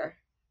out there.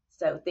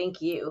 So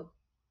thank you.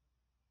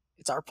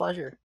 It's our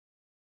pleasure.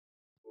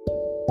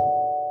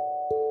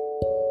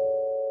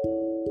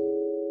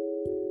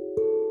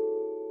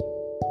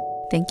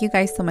 Thank you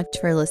guys so much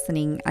for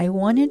listening. I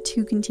wanted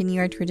to continue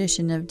our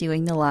tradition of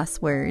doing the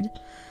last word.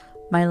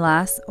 My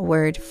last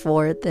word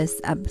for this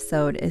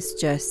episode is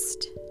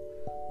just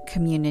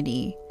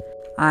community.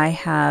 I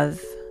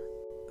have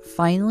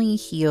finally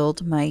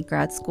healed my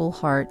grad school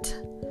heart.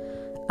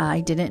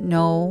 I didn't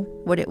know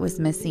what it was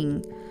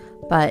missing,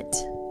 but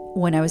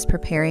when I was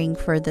preparing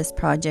for this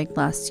project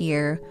last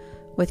year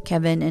with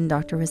Kevin and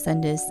Dr.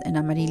 Resendiz and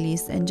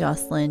Amarilis and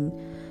Joslyn,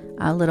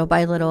 little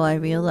by little I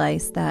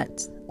realized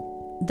that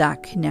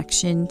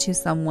connection to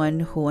someone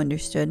who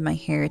understood my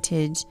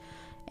heritage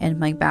and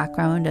my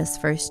background as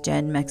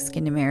first-gen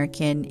Mexican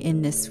American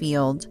in this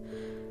field,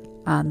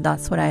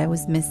 that's what I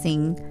was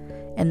missing.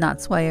 And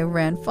that's why I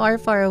ran far,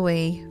 far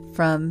away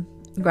from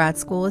grad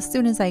school as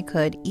soon as I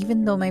could.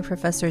 Even though my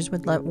professors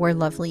were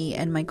lovely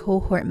and my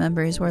cohort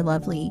members were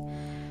lovely,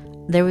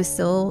 there was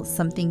still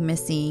something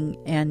missing.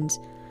 And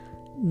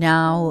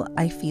now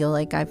I feel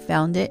like I've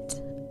found it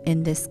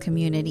in this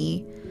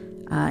community,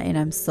 and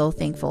I'm so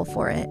thankful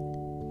for it.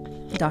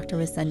 Dr.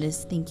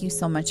 Resendiz, thank you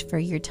so much for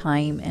your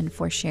time and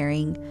for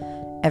sharing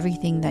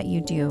everything that you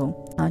do.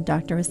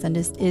 Dr.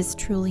 Resendiz is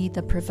truly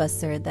the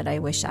professor that I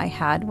wish I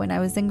had when I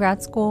was in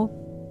grad school.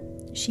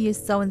 She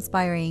is so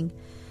inspiring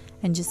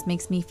and just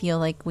makes me feel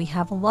like we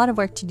have a lot of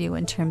work to do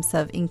in terms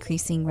of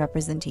increasing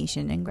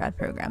representation in grad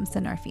programs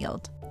in our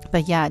field.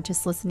 But yeah,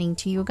 just listening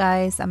to you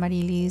guys,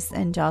 Amarilis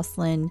and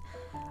Joslyn,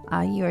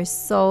 you are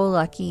so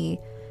lucky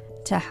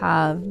to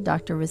have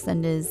Dr.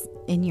 Resendiz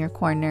in your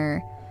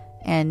corner.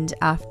 And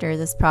after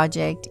this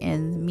project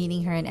and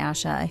meeting her in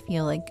Asha, I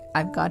feel like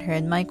I've got her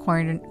in my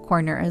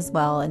corner as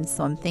well. And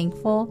so I'm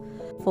thankful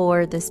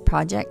for this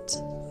project,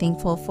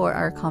 thankful for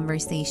our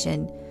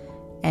conversation,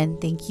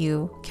 and thank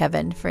you,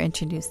 Kevin, for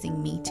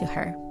introducing me to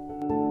her.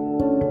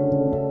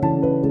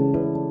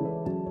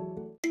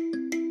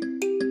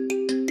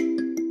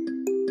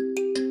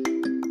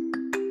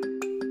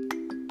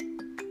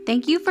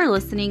 Thank you for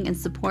listening and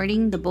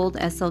supporting the Bold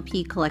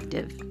SLP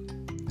Collective.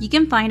 You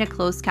can find a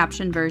closed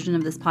caption version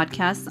of this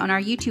podcast on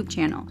our YouTube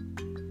channel.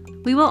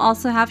 We will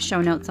also have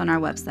show notes on our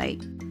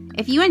website.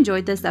 If you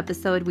enjoyed this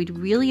episode, we'd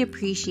really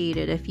appreciate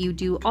it if you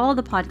do all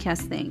the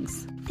podcast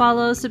things.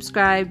 Follow,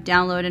 subscribe,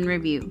 download, and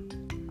review.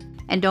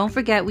 And don't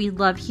forget, we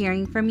love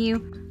hearing from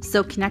you,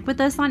 so connect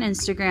with us on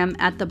Instagram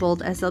at the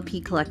Bold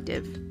SLP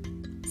Collective.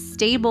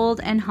 Stay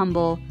bold and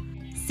humble.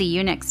 See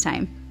you next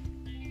time.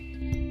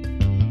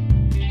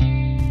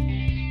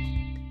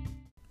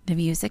 The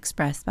views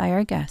expressed by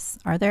our guests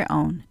are their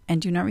own and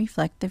do not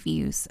reflect the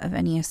views of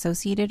any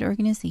associated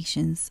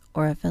organizations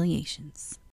or affiliations.